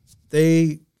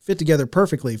they fit together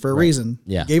perfectly for a reason.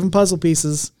 Yeah. Gave them puzzle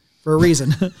pieces for a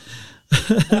reason.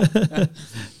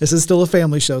 This is still a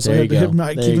family show, so There you go.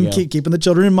 not There you go. keeping the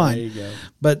children in mind. There you go.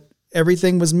 But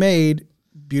everything was made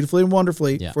beautifully and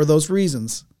wonderfully for those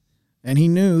reasons. And he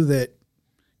knew that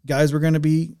guys were going to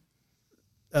be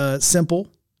simple,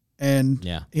 and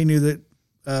he knew that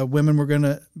women were going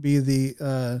to be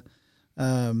the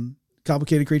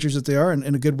complicated creatures that they are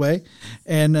in a good way.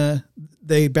 And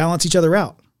they balance each other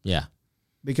out. Yeah.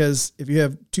 Because if you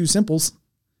have two simples,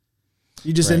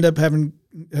 you just end up having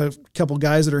a couple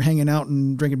guys that are hanging out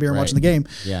and drinking beer and watching the game.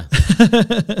 Yeah.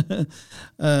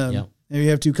 If you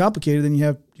have two complicated, then you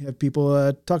have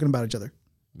people talking about each other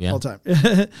all the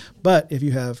time. But if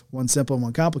you have one simple and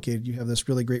one complicated, you have this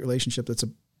really great relationship that's a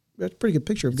pretty good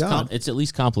picture of God. It's at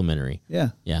least complementary. Yeah.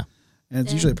 Yeah. And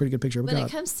it's usually a pretty good picture of when God. When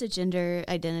it comes to gender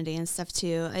identity and stuff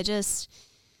too, it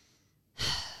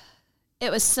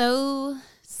was so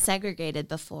segregated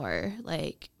before.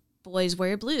 Like, boys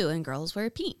wear blue and girls wear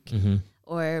pink. Mm-hmm.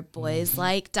 Or boys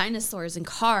like dinosaurs and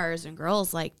cars and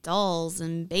girls like dolls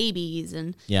and babies.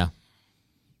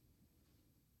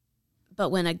 But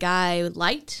when a guy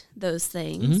liked those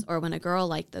things or when a girl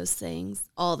liked those things,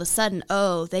 all of a sudden,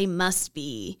 they must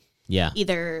be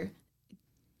either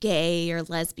gay or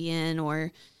lesbian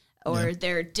or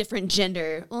they're different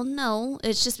gender. Well, no,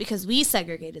 it's just because we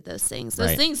segregated those things.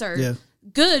 Those things are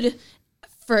good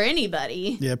for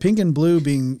anybody. Yeah, pink and blue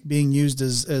being used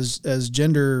as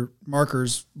gender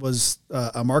markers was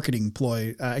a marketing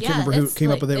ploy. I can't remember who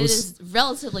came up with it. It was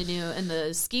relatively new in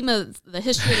the scheme of the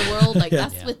history of the world. Like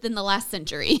that's within the last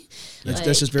century. That's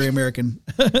just very American.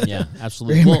 Yeah,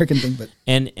 absolutely. Very American thing. But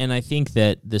and I think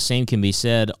that the same can be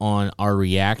said on our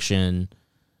reaction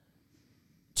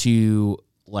to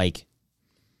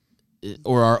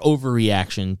or our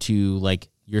overreaction to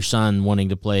your son wanting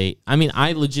to play. I mean,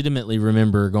 I legitimately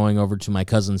remember going over to my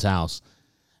cousin's house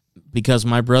because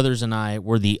my brothers and I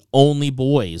were the only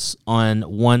boys on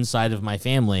one side of my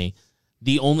family.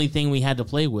 The only thing we had to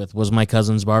play with was my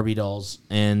cousin's Barbie dolls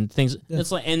and things.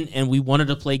 It's like, and we wanted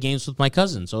to play games with my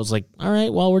cousin. So it's like, all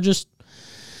right, well, we're just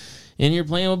in here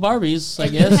playing with Barbies, I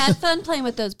guess. You had fun playing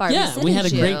with those Barbies. Yeah, we had a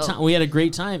great time. We had a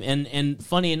great time. And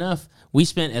funny enough, we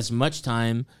spent as much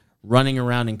time running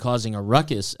around and causing a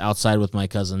ruckus outside with my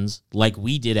cousins like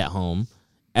we did at home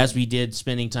as we did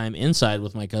spending time inside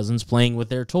with my cousins playing with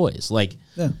their toys.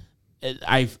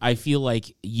 I feel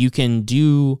like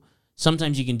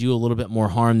sometimes you can do a little bit more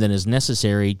harm than is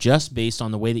necessary just based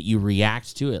on the way that you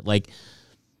react to it. Like,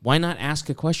 why not ask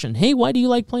a question? Hey, why do you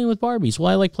like playing with Barbies?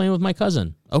 Well, I like playing with my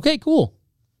cousin. Okay, cool.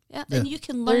 Yeah, and you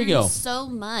can learn so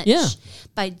much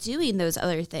by doing those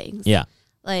other things. Yeah.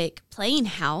 Like playing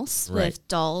house with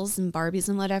dolls and Barbies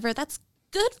and whatever. That's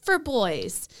good for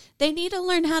boys. They need to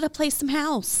learn how to play some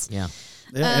house. Yeah.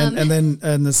 Yeah,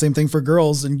 and the same thing for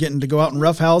girls and getting to go out and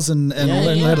roughhouse and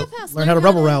learn how to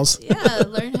rebel rouse. Yeah,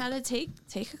 learn how to take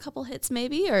a couple hits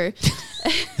maybe, or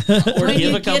or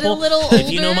give a couple. A little older, if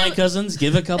you know my cousins,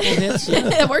 give a couple hits.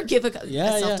 Or give a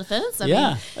self-defense. I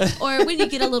mean, or when you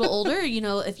get a little older,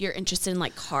 if you're interested in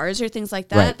like cars or things like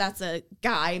that, that's a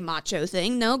guy macho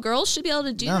thing. No, girls should be able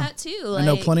to do that too. I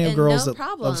know plenty of girls that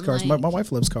loves cars. My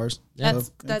wife loves cars.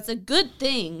 That's a good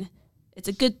thing. It's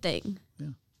a good thing. Yeah.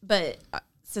 But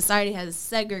society has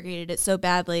segregated it so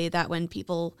badly that when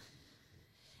people,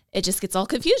 it just gets all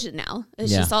confusion now.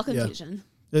 It's just all confusion.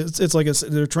 Yeah. It's like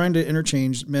they're trying to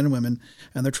interchange men and women,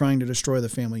 and they're trying to destroy the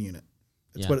family unit.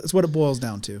 It's what it boils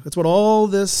down to. It's what all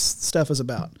this stuff is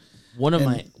about. One of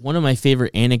my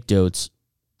favorite anecdotes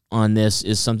on this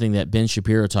is something that Ben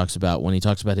Shapiro talks about when he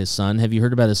talks about his son. Have you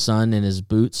heard about his son and his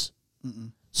boots?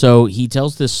 Mm-mm. So he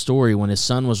tells this story when his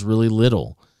son was really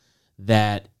little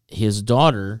that his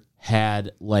daughter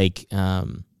had like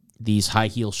these high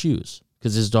heel shoes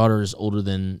because his daughter is older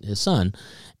than his son,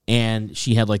 and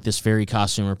she had like this fairy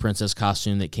costume or princess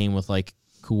costume that came with like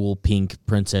cool pink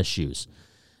princess shoes.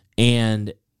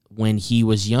 And when he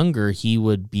was younger, he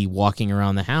would be walking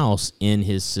around the house in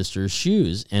his sister's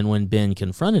shoes. And when Ben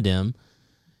confronted him,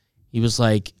 he was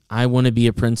like, I want to be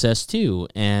a princess too.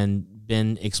 And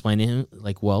Ben explained to him,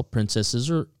 like, well, princesses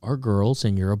are girls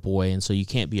and you're a boy, and so you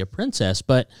can't be a princess.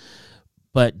 But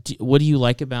what do you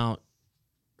like about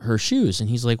her shoes? And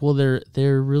he's like, well,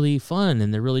 they're really fun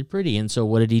and they're really pretty. And so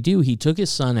what did he do? He took his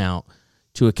son out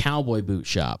to a cowboy boot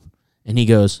shop, and he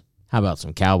goes, how about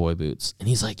some cowboy boots? And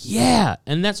he's like, yeah.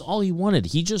 And that's all he wanted.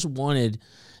 He just wanted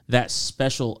that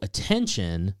special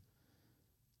attention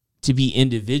to be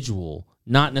individual,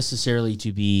 not necessarily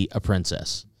to be a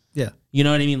princess. Yeah. You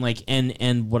know what I mean? Like,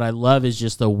 and what I love is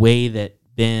just the way that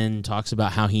Ben talks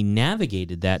about how he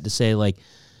navigated that to say, like,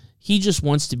 he just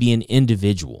wants to be an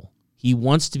individual. He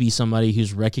wants to be somebody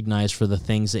who's recognized for the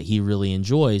things that he really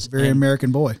enjoys. Very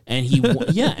American boy. And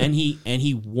he, and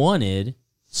he wanted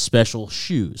special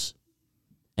shoes.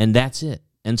 And that's it.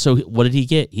 And so what did he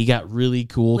get? He got really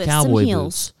cool With cowboy some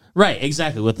heels. boots. Right,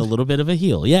 exactly, with a little bit of a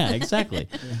heel. Yeah, exactly.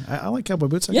 I like cowboy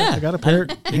boots. I Yeah, got a pair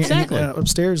exactly.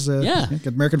 Upstairs. Yeah.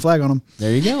 Got American flag on them.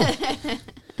 There you go.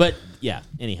 But yeah,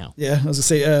 anyhow. Yeah, I was gonna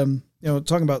say,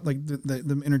 talking about like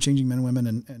the interchanging men and women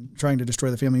and trying to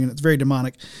destroy the family unit. It's very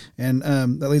demonic, and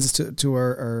that leads us to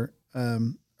our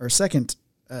second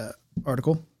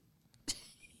article.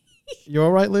 You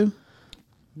all right, Lou?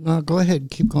 No, go ahead.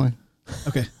 Keep going.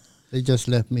 Okay. They just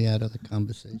left me out of the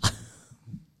conversation.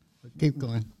 But keep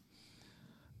going.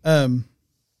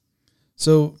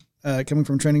 So coming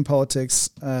from Trending Politics,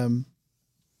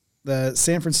 the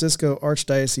San Francisco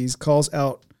Archdiocese calls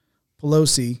out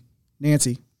Pelosi,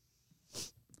 Nancy,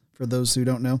 for those who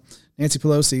don't know, Nancy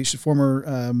Pelosi, she's former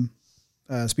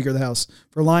Speaker of the House,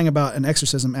 for lying about an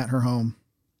exorcism at her home.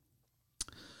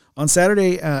 On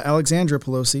Saturday, Alexandra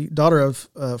Pelosi, daughter of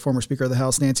former Speaker of the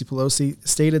House Nancy Pelosi,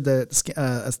 stated that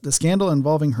the scandal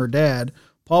involving her dad,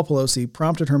 Paul Pelosi,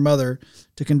 prompted her mother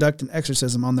to conduct an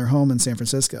exorcism on their home in San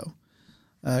Francisco.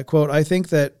 Quote, I think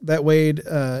that weighed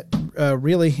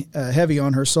really heavy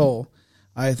on her soul.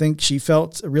 I think she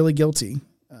felt really guilty,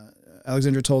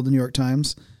 Alexandra told the New York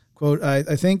Times. Quote,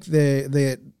 I think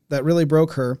that really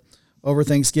broke her over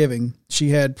Thanksgiving. She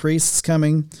had priests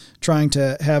coming, trying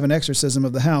to have an exorcism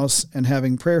of the house and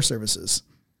having prayer services,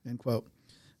 end quote.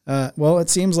 Well, it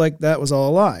seems like that was all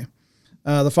a lie.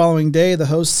 The following day, the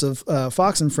hosts of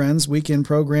Fox and Friends weekend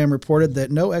program reported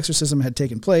that no exorcism had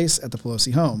taken place at the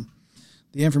Pelosi home.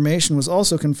 The information was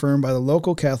also confirmed by the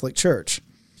local Catholic Church.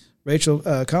 Rachel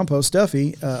Campos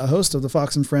Duffy, a host of the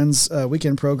Fox and Friends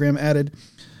weekend program, added,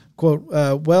 quote,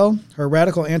 well, her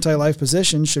radical anti-life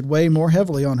position should weigh more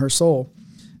heavily on her soul,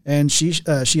 and she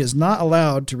is not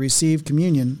allowed to receive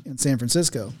communion in San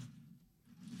Francisco.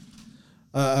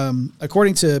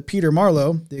 According to Peter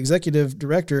Marlowe, the executive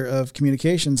director of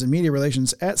communications and media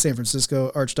relations at San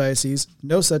Francisco Archdiocese,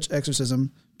 no such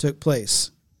exorcism took place.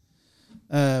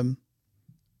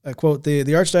 Quote, the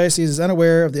Archdiocese is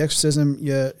unaware of the exorcism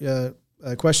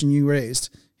question you raised,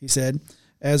 he said.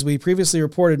 As we previously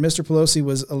reported, Mr. Pelosi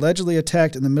was allegedly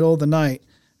attacked in the middle of the night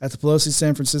at the Pelosi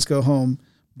San Francisco home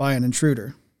by an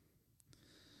intruder.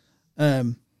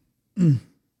 So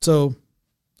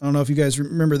I don't know if you guys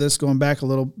remember this, going back a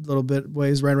little bit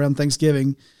ways, right around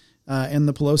Thanksgiving, in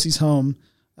the Pelosi's home,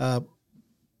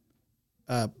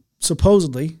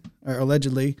 supposedly or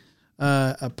allegedly,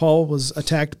 Paul was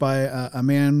attacked by a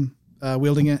man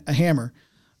wielding a hammer.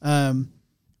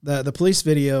 The police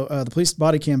video, the police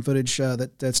body cam footage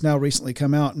that's now recently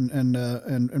come out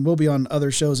and will be on other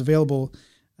shows available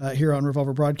here on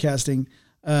Revolver Broadcasting,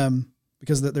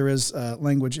 because there is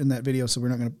language in that video, so we're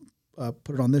not going to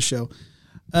put it on this show.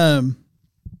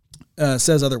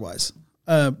 Says otherwise.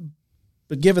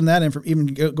 But given that even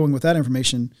going with that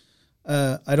information,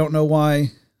 I don't know why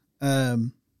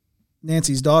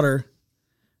Nancy's daughter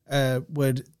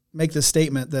would make the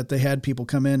statement that they had people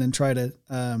come in and try to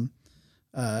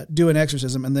do an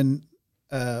exorcism, and then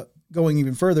going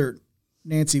even further,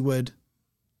 Nancy would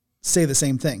say the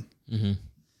same thing.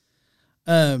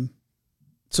 Mm-hmm.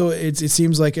 So it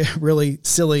seems like a really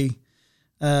silly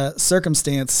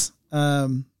circumstance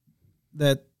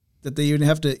that they even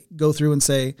have to go through and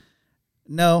say,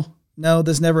 no,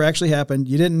 this never actually happened.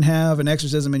 You didn't have an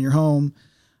exorcism in your home.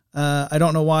 I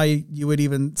don't know why you would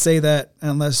even say that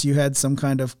unless you had some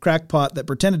kind of crackpot that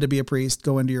pretended to be a priest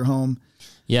go into your home.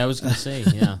 Yeah, I was going to say,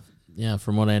 yeah.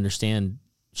 From what I understand,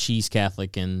 she's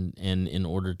Catholic, and in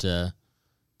order to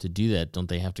do that? Don't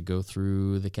they have to go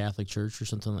through the Catholic Church or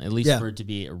something? At least Yeah. for it to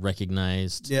be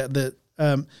recognized. Yeah.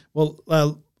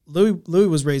 Louis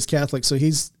was raised Catholic, so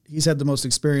he's had the most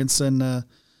experience in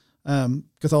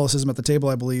Catholicism at the table,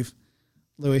 I believe.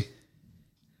 Louis,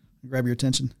 grab your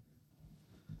attention.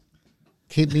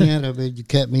 Keep me out of it. You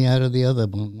kept me out of the other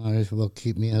one. Might as well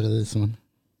keep me out of this one.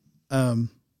 I'm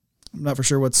not for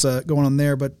sure what's going on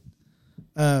there, but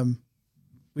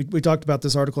we talked about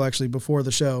this article actually before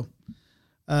the show.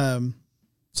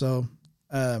 So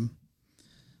I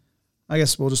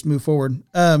guess we'll just move forward.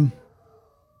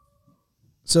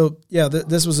 So yeah,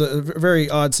 this was a very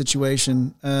odd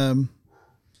situation. Boy,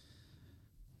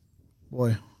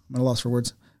 I'm at a loss for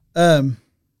words. Let's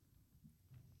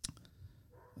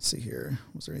see here.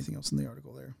 Was there anything else in the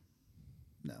article there?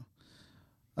 No.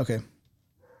 Okay.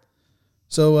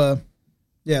 So,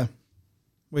 yeah.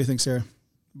 What do you think, Sarah,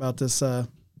 about this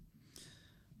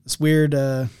this weird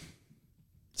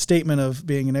statement of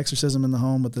being an exorcism in the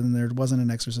home, but then there wasn't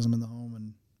an exorcism in the home,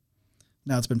 and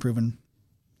now it's been proven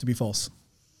to be false?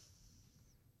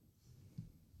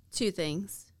 Two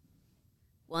things.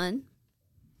 One,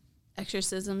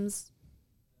 exorcisms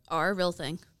are a real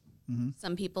thing. Mm-hmm.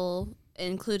 Some people,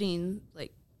 including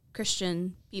like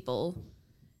Christian people,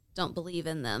 don't believe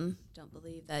in them, don't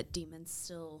believe that demons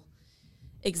still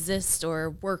exist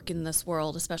or work in this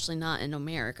world, especially not in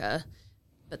America,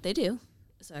 but they do.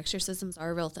 So exorcisms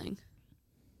are a real thing.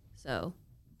 So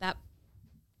that,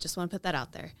 just want to put that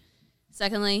out there.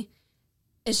 Secondly,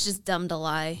 it's just dumb to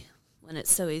lie when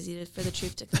it's so easy for the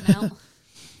truth to come out.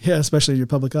 Yeah, especially in your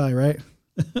public eye, right?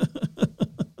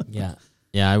 Yeah.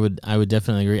 Yeah, I would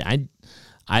definitely agree.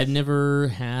 I've never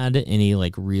had any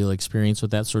like real experience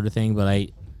with that sort of thing, but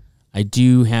I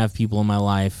do have people in my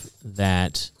life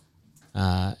that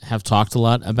have talked a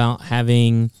lot about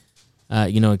having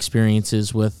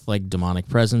experiences with like demonic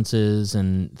presences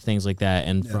and things like that.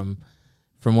 And from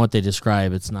what they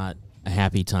describe, it's not a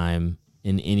happy time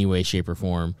in any way, shape, or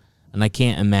form. And I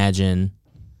can't imagine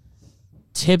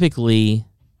typically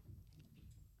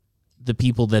the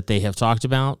people that they have talked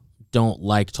about don't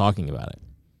like talking about it.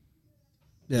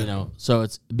 Yeah. So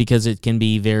it's because it can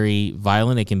be very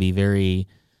violent. It can be very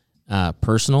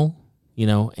personal,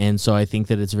 and so I think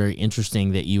that it's very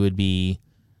interesting that you would be,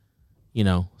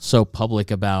 so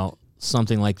public about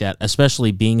something like that,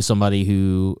 especially being somebody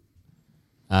who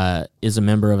is a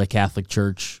member of a Catholic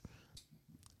church.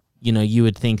 You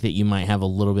would think that you might have a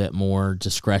little bit more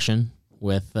discretion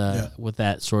with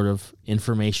that sort of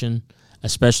information,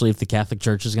 especially if the Catholic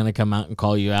Church is going to come out and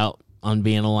call you out on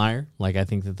being a liar. Like, I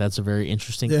think that that's a very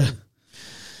interesting thing.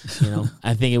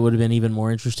 I think it would have been even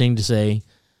more interesting to say,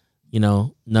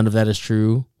 none of that is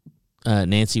true.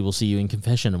 Nancy will see you in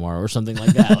confession tomorrow or something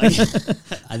like that. Like,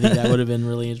 I think that would have been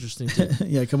really interesting too.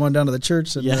 Yeah, come on down to the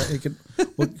church, and it could,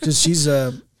 because she's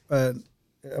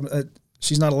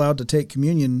not allowed to take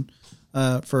communion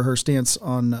for her stance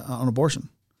on abortion.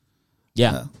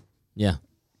 Yeah, yeah.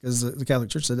 Because the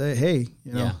Catholic Church said, "Hey,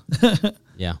 Yeah.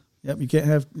 Yeah. Yep, you can't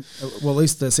have." Well, at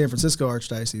least the San Francisco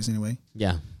Archdiocese, anyway.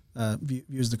 Yeah.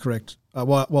 Views the correct.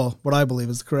 What I believe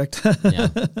is the correct.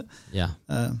 Yeah.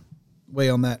 Way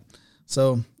on that.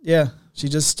 So yeah, she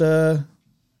just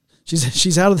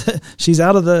she's out of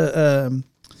the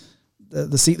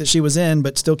seat that she was in,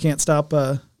 but still can't stop.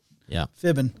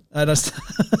 Fibbing. I just.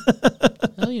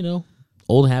 Well,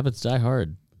 old habits die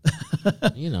hard.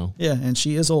 Yeah, and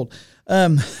she is old.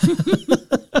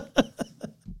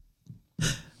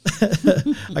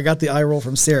 I got the eye roll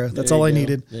from Sarah. That's all I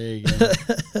needed. There you go.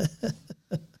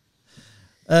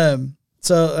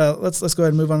 So let's go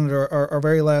ahead and move on to our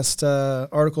very last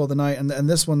article of the night, and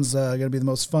this one's going to be the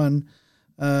most fun.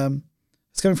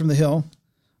 It's coming from The Hill.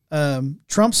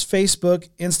 Trump's Facebook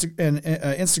and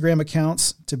Instagram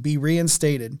accounts to be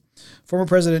reinstated. Former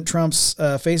President Trump's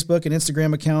Facebook and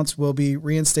Instagram accounts will be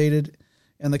reinstated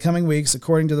in the coming weeks,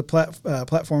 according to the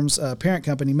platform's parent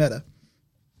company, Meta.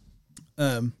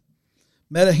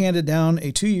 Meta handed down a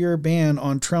 2-year ban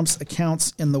on Trump's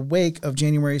accounts in the wake of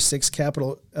January 6th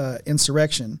Capitol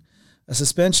insurrection, a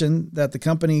suspension that the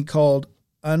company called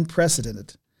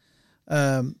unprecedented.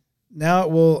 Now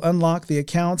it will unlock the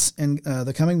accounts in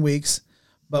the coming weeks,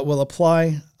 but will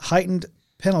apply heightened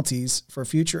penalties for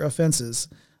future offenses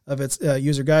of its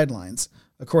user guidelines,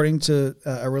 according to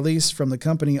a release from the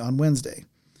company on Wednesday.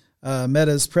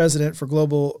 Meta's president for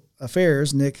global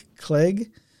affairs, Nick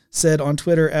Clegg, said on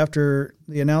Twitter after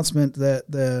the announcement that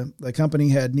the company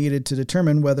had needed to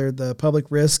determine whether the public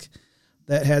risk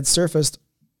that had surfaced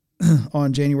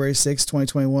on January 6,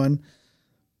 2021,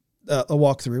 a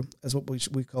walkthrough, as what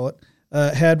we call it,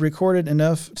 had receded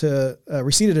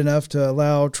enough to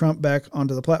allow Trump back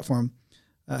onto the platform.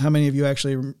 How many of you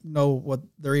actually know what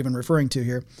they're even referring to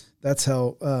here? That's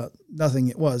how nothing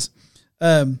it was.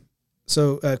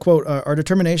 Quote, our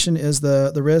determination is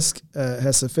the risk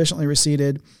has sufficiently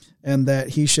receded and that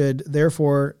he should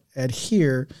therefore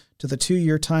adhere to the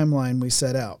 2-year timeline we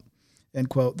set out, end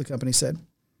quote, the company said.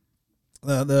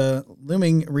 The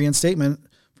looming reinstatement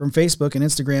from Facebook and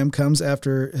Instagram comes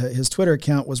after his Twitter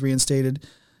account was reinstated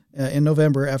in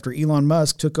November after Elon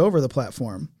Musk took over the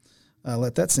platform.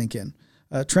 Let that sink in.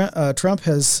 Trump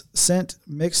has sent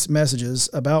mixed messages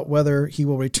about whether he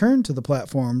will return to the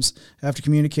platforms after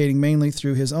communicating mainly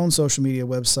through his own social media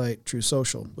website, True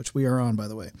Social, which we are on, by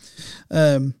the way.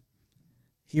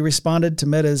 He responded to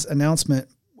Meta's announcement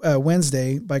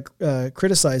Wednesday by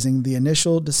criticizing the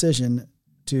initial decision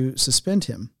to suspend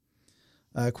him.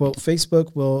 Quote,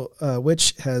 Facebook will,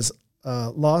 which has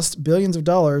lost billions of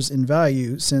dollars in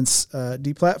value since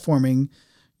deplatforming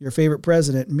your favorite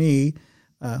president, me.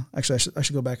 Actually, I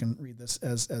should go back and read this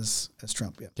as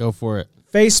Trump. Yeah, Go for it.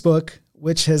 Facebook,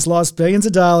 which has lost billions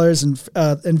of dollars in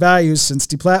value since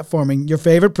deplatforming your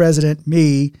favorite president,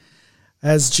 me,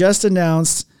 has just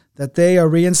announced that they are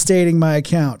reinstating my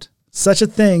account. Such a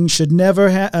thing should never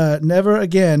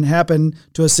again happen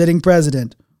to a sitting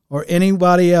president or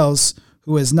anybody else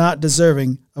who is not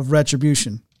deserving of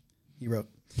retribution, he wrote.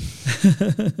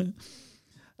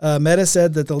 Meta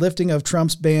said that the lifting of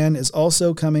Trump's ban is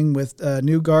also coming with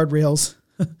new guardrails.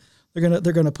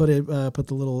 they're gonna put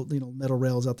the little metal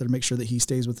rails out there to make sure that he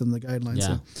stays within the guidelines.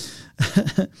 Yeah.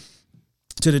 So.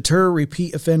 To deter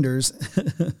repeat offenders,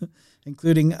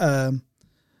 including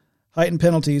heightened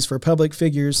penalties for public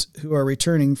figures who are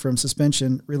returning from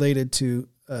suspension related to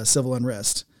civil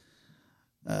unrest.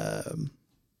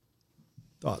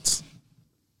 Thoughts?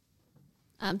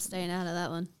 I'm staying out of that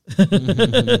one.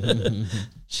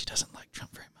 She doesn't like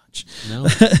Trump very much. No.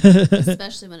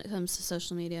 Especially when it comes to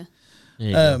social media. There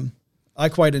you go. I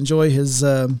quite enjoy his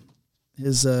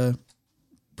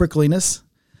prickliness.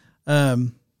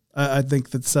 I think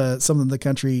that's something the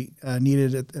country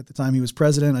needed at the time he was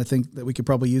president. I think that we could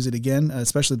probably use it again,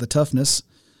 especially the toughness,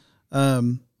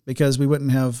 because we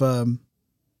wouldn't have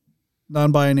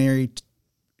non-binary,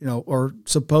 or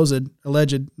supposed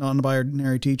alleged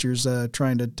non-binary teachers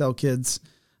trying to tell kids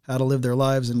how to live their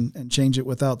lives and change it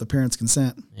without the parents'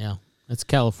 consent. Yeah. It's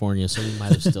California, so we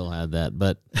might have still had that.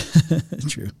 But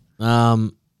True.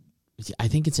 I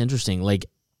think it's interesting. Like,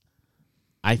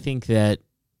 I think that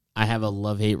I have a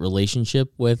love-hate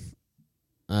relationship with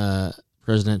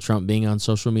President Trump being on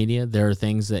social media. There are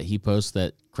things that he posts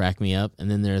that crack me up, and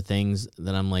then there are things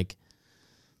that I'm like,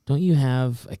 don't you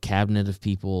have a cabinet of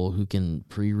people who can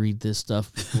pre-read this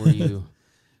stuff before you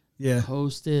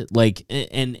post it? Like,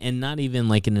 and not even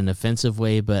like in an offensive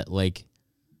way, but like,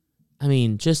 I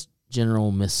mean, just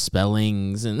general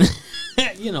misspellings and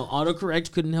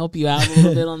autocorrect couldn't help you out a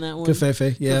little bit on that one.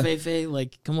 Covfefe, yeah. Covfefe,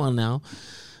 like, come on now.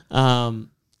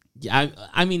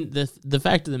 I mean, the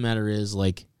fact of the matter is,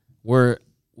 like, we're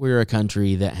a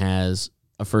country that has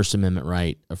a First Amendment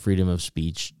right, a freedom of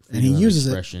speech, and he uses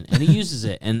it. And he uses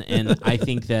it. And I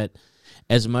think that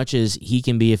as much as he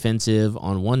can be offensive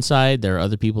on one side, there are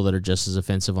other people that are just as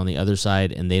offensive on the other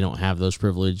side, and they don't have those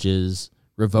privileges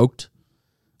revoked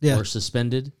or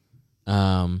suspended.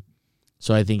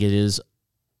 So I think it is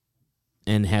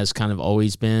and has kind of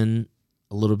always been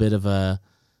a little bit of a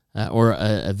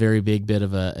very big bit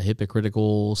of a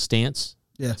hypocritical stance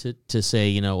to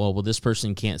say, well, this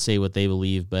person can't say what they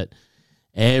believe, but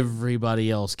everybody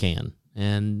else can.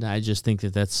 And I just think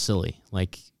that that's silly.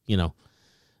 Like,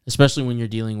 especially when you're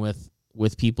dealing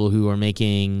with people who are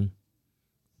making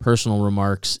personal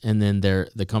remarks and then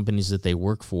the companies that they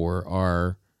work for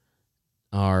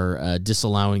are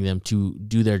disallowing them to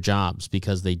do their jobs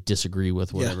because they disagree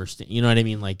with whatever. You know what I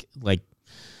mean? Like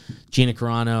Gina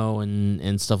Carano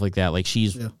and stuff like that. Like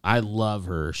I love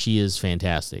her. She is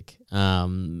fantastic.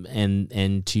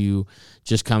 And to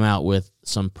just come out with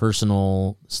some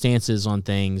personal stances on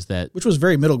things which was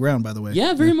very middle ground, by the way.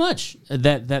 Yeah, very much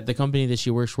that the company that she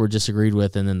works for disagreed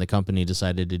with, and then the company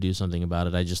decided to do something about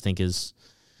it. I just think is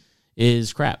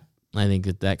crap. I think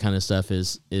that kind of stuff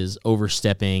is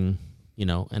overstepping,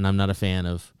 and I'm not a fan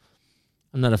of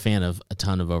a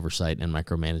ton of oversight and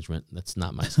micromanagement. That's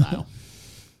not my style.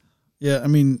 Yeah, I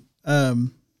mean,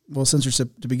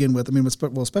 censorship to begin with. I mean,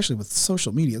 especially with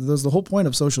social media. The whole point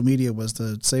of social media was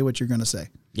to say what you're going to say.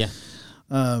 Yeah.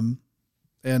 And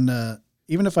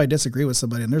even if I disagree with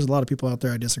somebody, and there's a lot of people out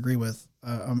there I disagree with,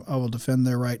 I will defend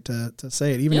their right to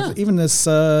say it. Even this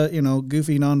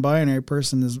goofy non-binary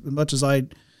person, as much as I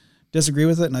disagree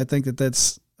with it, and I think that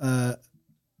that's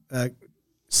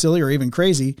silly or even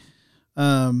crazy.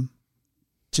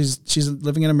 she's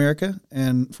living in America,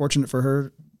 and fortunate for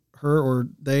her or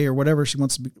they or whatever she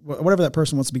wants to be, whatever that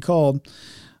person wants to be called,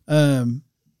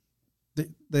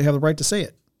 they have the right to say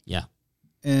it. Yeah.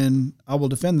 And I will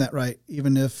defend that right,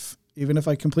 even if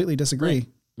I completely disagree. Right.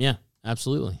 Yeah,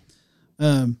 absolutely.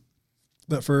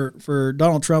 But for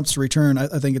Donald Trump's return,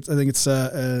 I think it's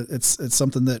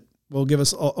something that will give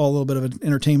us all a little bit of an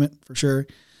entertainment for sure.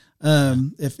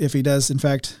 If he does, in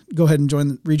fact, go ahead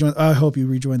and rejoin. I hope you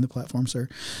rejoin the platform, sir.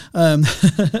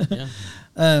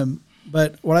 Yeah.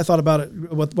 But what I thought about it,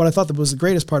 what I thought that was the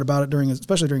greatest part about it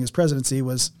especially during his presidency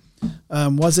was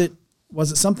it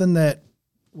something that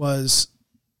was,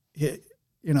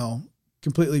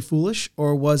 completely foolish,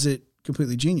 or was it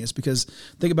completely genius? Because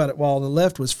think about it, while the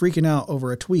left was freaking out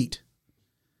over a tweet,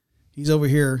 he's over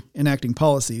here enacting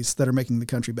policies that are making the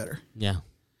country better. Yeah.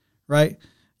 Right?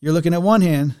 You're looking at one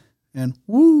hand and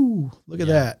woo, look at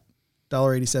that,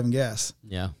 $1.87 gas.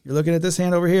 Yeah. You're looking at this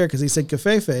hand over here because he said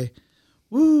covfefe.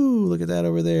 Woo, look at that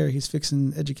over there. He's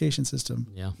fixing education system.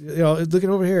 Yeah. Looking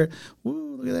over here.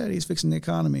 Woo, look at that. He's fixing the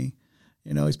economy.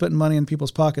 He's putting money in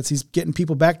people's pockets. He's getting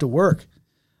people back to work.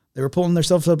 They were pulling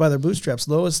themselves up by their bootstraps.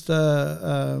 Lowest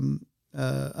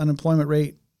unemployment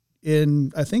rate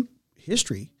in, I think,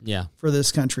 history. Yeah. For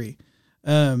this country.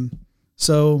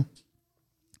 So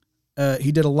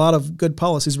he did a lot of good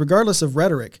policies, regardless of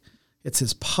rhetoric. It's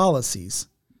his policies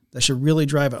that should really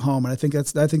drive it home. And I think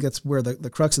that's where the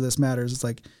crux of this matters. It's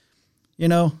like,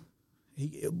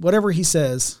 whatever he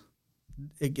says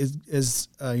is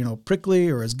prickly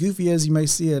or as goofy as you may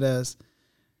see it as,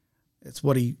 it's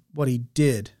what he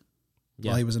did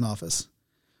while he was in office.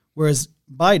 Whereas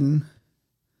Biden,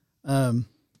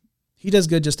 he does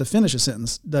good just to finish a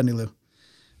sentence, doesn't he, Lou?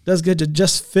 Does good to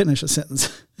just finish a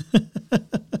sentence.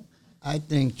 I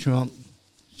think Trump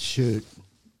should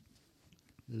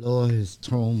lower his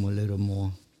tone a little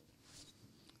more.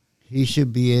 He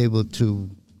should be able to,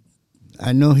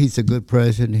 I know he's a good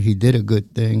president, he did a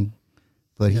good thing,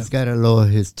 but he's got to lower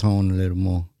his tone a little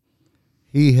more.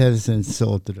 He has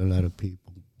insulted a lot of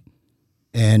people.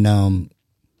 And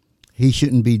he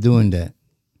shouldn't be doing that.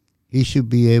 He should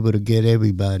be able to get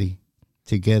everybody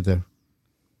together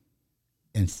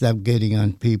and stop getting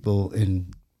on people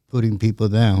and putting people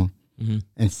down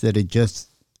instead of just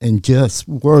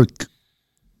work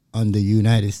on the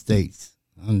United States,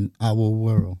 on our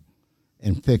world,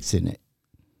 and fixing it.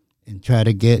 And try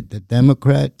to get the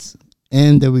Democrats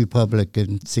and the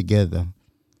Republicans together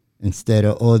instead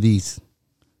of all these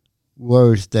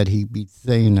words that he be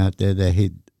saying out there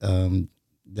that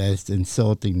that's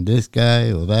insulting this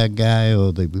guy or that guy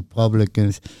or the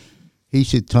Republicans. He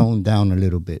should tone down a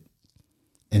little bit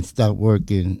and start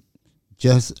working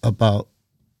just about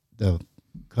the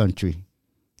country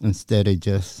instead of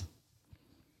just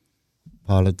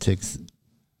politics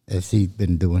as he's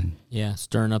been doing. Yeah,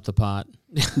 stirring up the pot.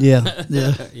 Yeah.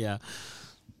 Yeah.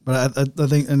 But I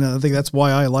think that's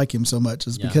why I like him so much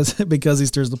is because he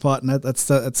stirs the pot, and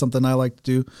that's something I like to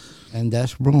do. And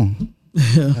that's wrong.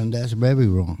 And that's very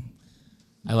wrong.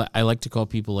 I like to call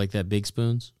people like that big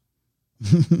spoons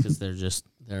because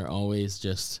they're always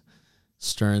just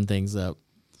stirring things up.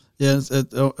 Yeah,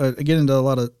 I get into a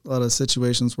lot of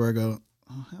situations where I go,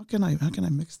 oh, how can I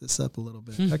mix this up a little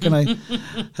bit? How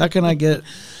can I get?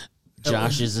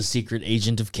 Josh is a secret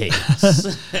agent of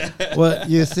chaos. Well,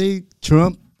 you see,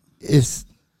 Trump is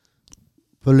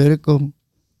political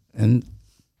and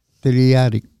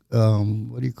theatric.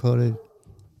 What do you call it?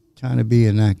 Trying to be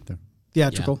an actor.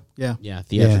 Theatrical, yeah. Yeah,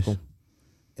 theatrical.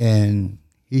 Yes. And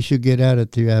he should get out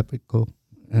of theatrical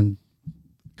and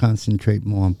concentrate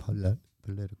more on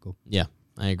political. Yeah,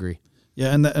 I agree.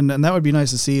 Yeah, and that would be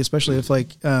nice to see, especially if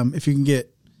if you can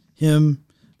get him.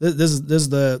 This is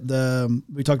the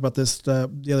we talked about this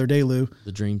the other day, Lou.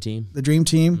 The dream team. The dream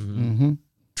team. Mm-hmm.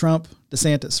 Trump,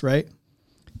 DeSantis, right?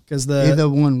 Because either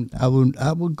one, I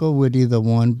would go with either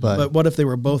one. But what if they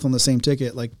were both on the same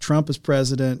ticket? Like Trump is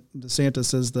president,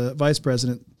 DeSantis is the vice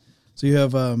president. So you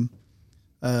have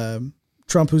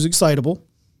Trump, who's excitable.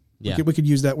 Yeah, we could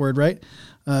use that word, right?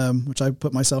 Which I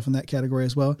put myself in that category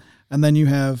as well. And then you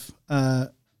have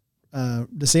DeSantis,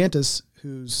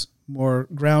 who's more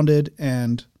grounded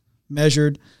and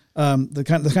measured. The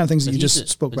kind of things that you just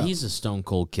spoke about. He's a stone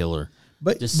cold killer.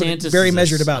 But DeSantis very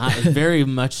measured about it. Very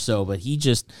much so, but he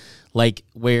just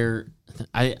where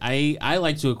I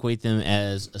like to equate them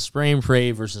as a spray and pray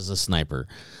versus a sniper.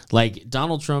 Like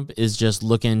Donald Trump is just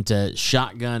looking to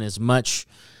shotgun as much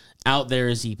out there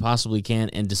as he possibly can,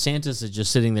 and DeSantis is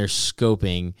just sitting there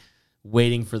scoping,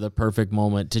 waiting for the perfect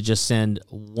moment to just send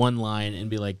one line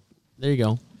and be like, there you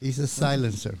go. He's a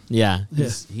silencer. Yeah,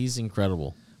 he's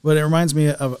incredible. But it reminds me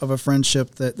of a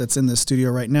friendship that's in this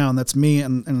studio right now, and that's me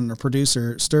and our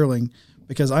producer, Sterling,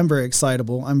 because I'm very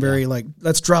excitable. I'm very like,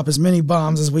 let's drop as many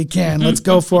bombs as we can. Let's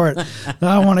go for it.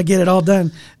 I want to get it all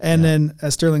done. And then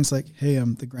Sterling's like, hey,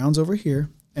 the ground's over here.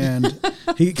 And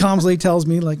he calmly tells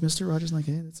me, like, Mr. Rogers, like,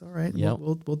 hey, that's all right. Yep.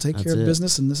 We'll take That's care of it.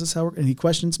 business, and this is how and he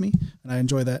questions me, and I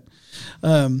enjoy that.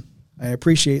 I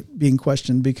appreciate being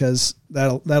questioned because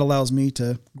that allows me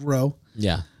to grow.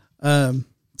 Yeah.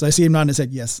 So I see him nodding his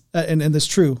head, yes, and that's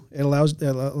true. It allows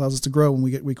us to grow when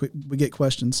we get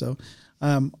questions. So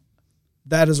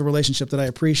that is a relationship that I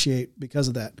appreciate because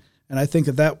of that, and I think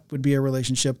that would be a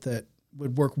relationship that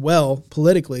would work well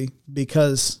politically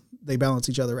because they balance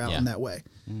each other out in that way.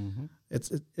 Mm-hmm.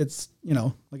 It's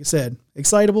like I said,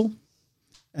 excitable,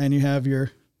 and you have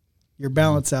your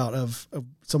balance out of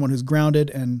someone who's grounded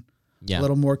and a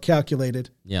little more calculated.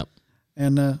 Yep.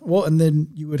 And and then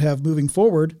you would have moving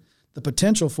forward the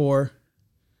potential for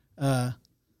a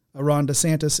Ron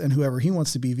DeSantis and whoever he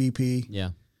wants to be VP. Yeah.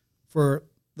 For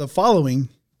the following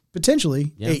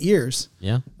potentially 8 years.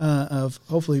 Yeah. Of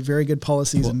hopefully very good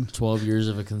policies and 12 years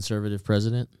of a conservative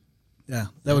president.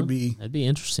 Would be that'd be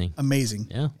interesting. Amazing.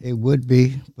 Yeah. It would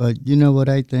be, but you know what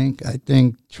I think? I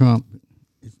think Trump,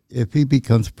 if he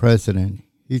becomes president,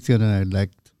 he's going to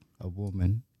elect a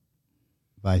woman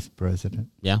vice president.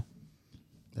 Yeah.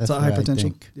 It's That's a high what I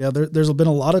potential. think. Yeah, there's been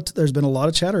a lot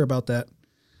of chatter about that.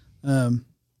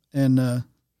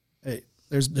 Hey,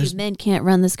 there's These men can't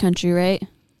run this country, right?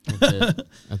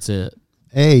 That's it.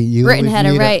 Hey, you Britain always had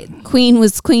it need right. Queen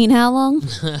was queen how long?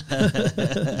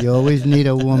 You always need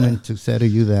a woman to settle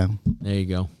you down. There you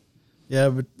go. Yeah,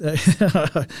 but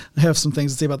I have some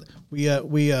things to say about that.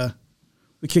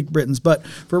 We kicked Britain's butt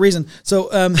for a reason. So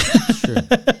Sure.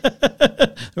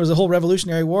 there was a whole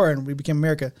Revolutionary War, and we became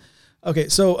America. Okay,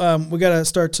 so we got to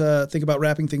start to think about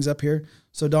wrapping things up here.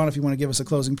 So, Don, if you want to give us a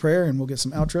closing prayer, and we'll get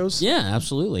some outros. Yeah,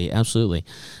 absolutely. Absolutely.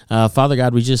 Father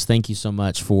God, we just thank you so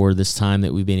much for this time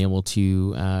that we've been able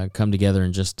to come together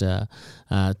and just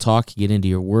talk, get into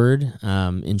your word,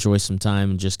 enjoy some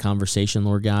time and just conversation,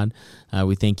 Lord God.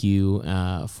 We thank you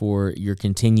for your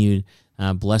continued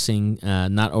blessing,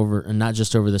 not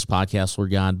just over this podcast,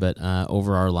 Lord God, but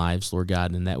over our lives, Lord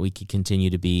God, and that we could continue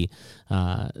to be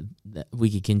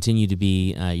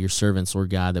your servants, Lord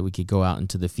God, that we could go out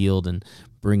into the field and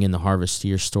bring in the harvest to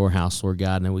your storehouse, Lord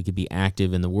God, and that we could be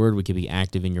active in the word, we could be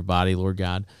active in your body, Lord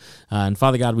God. And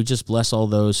Father God, we just bless all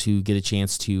those who get a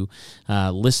chance to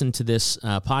listen to this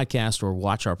podcast or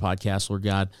watch our podcast, Lord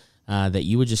God. That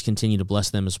you would just continue to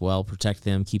bless them as well, protect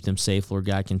them, keep them safe, Lord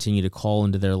God. Continue to call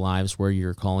into their lives where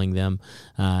you're calling them,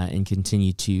 and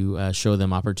continue to show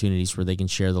them opportunities where they can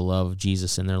share the love of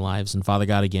Jesus in their lives. And Father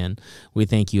God, again, we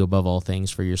thank you above all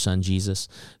things for your Son, Jesus,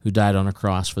 who died on a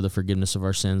cross for the forgiveness of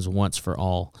our sins once for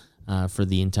all, for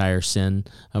the entire sin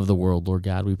of the world, Lord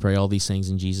God. We pray all these things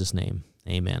in Jesus' name.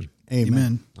 Amen.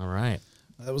 Amen. All right.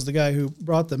 That was the guy who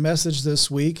brought the message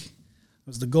this week. It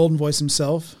was the golden voice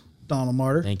himself, Donald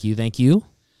Martyr. Thank you. Thank you.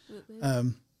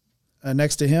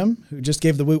 Next to him, who just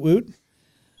gave the woot woot.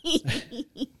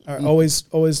 Our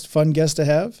always fun guest to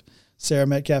have, Sarah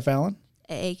Metcalf Allen.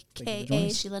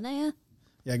 AKA Sheila Naya.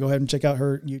 Yeah, go ahead and check out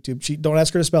her YouTube. Don't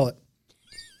ask her to spell it.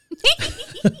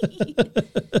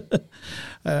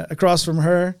 Across from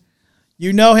her,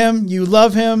 you know him, you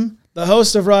love him, the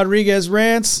host of Rodriguez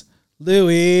Rants,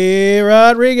 Louis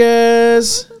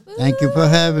Rodriguez. Thank you for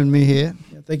having me here.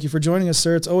 Thank you for joining us,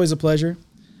 sir. It's always a pleasure.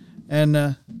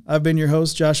 And I've been your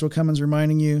host, Joshua Cummins,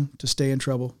 reminding you to stay in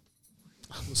trouble.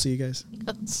 We'll see you guys.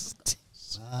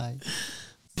 Bye.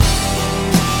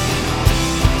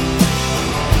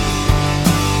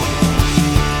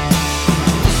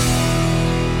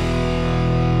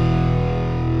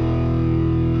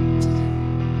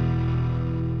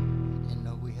 Didn't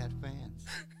know we had fans.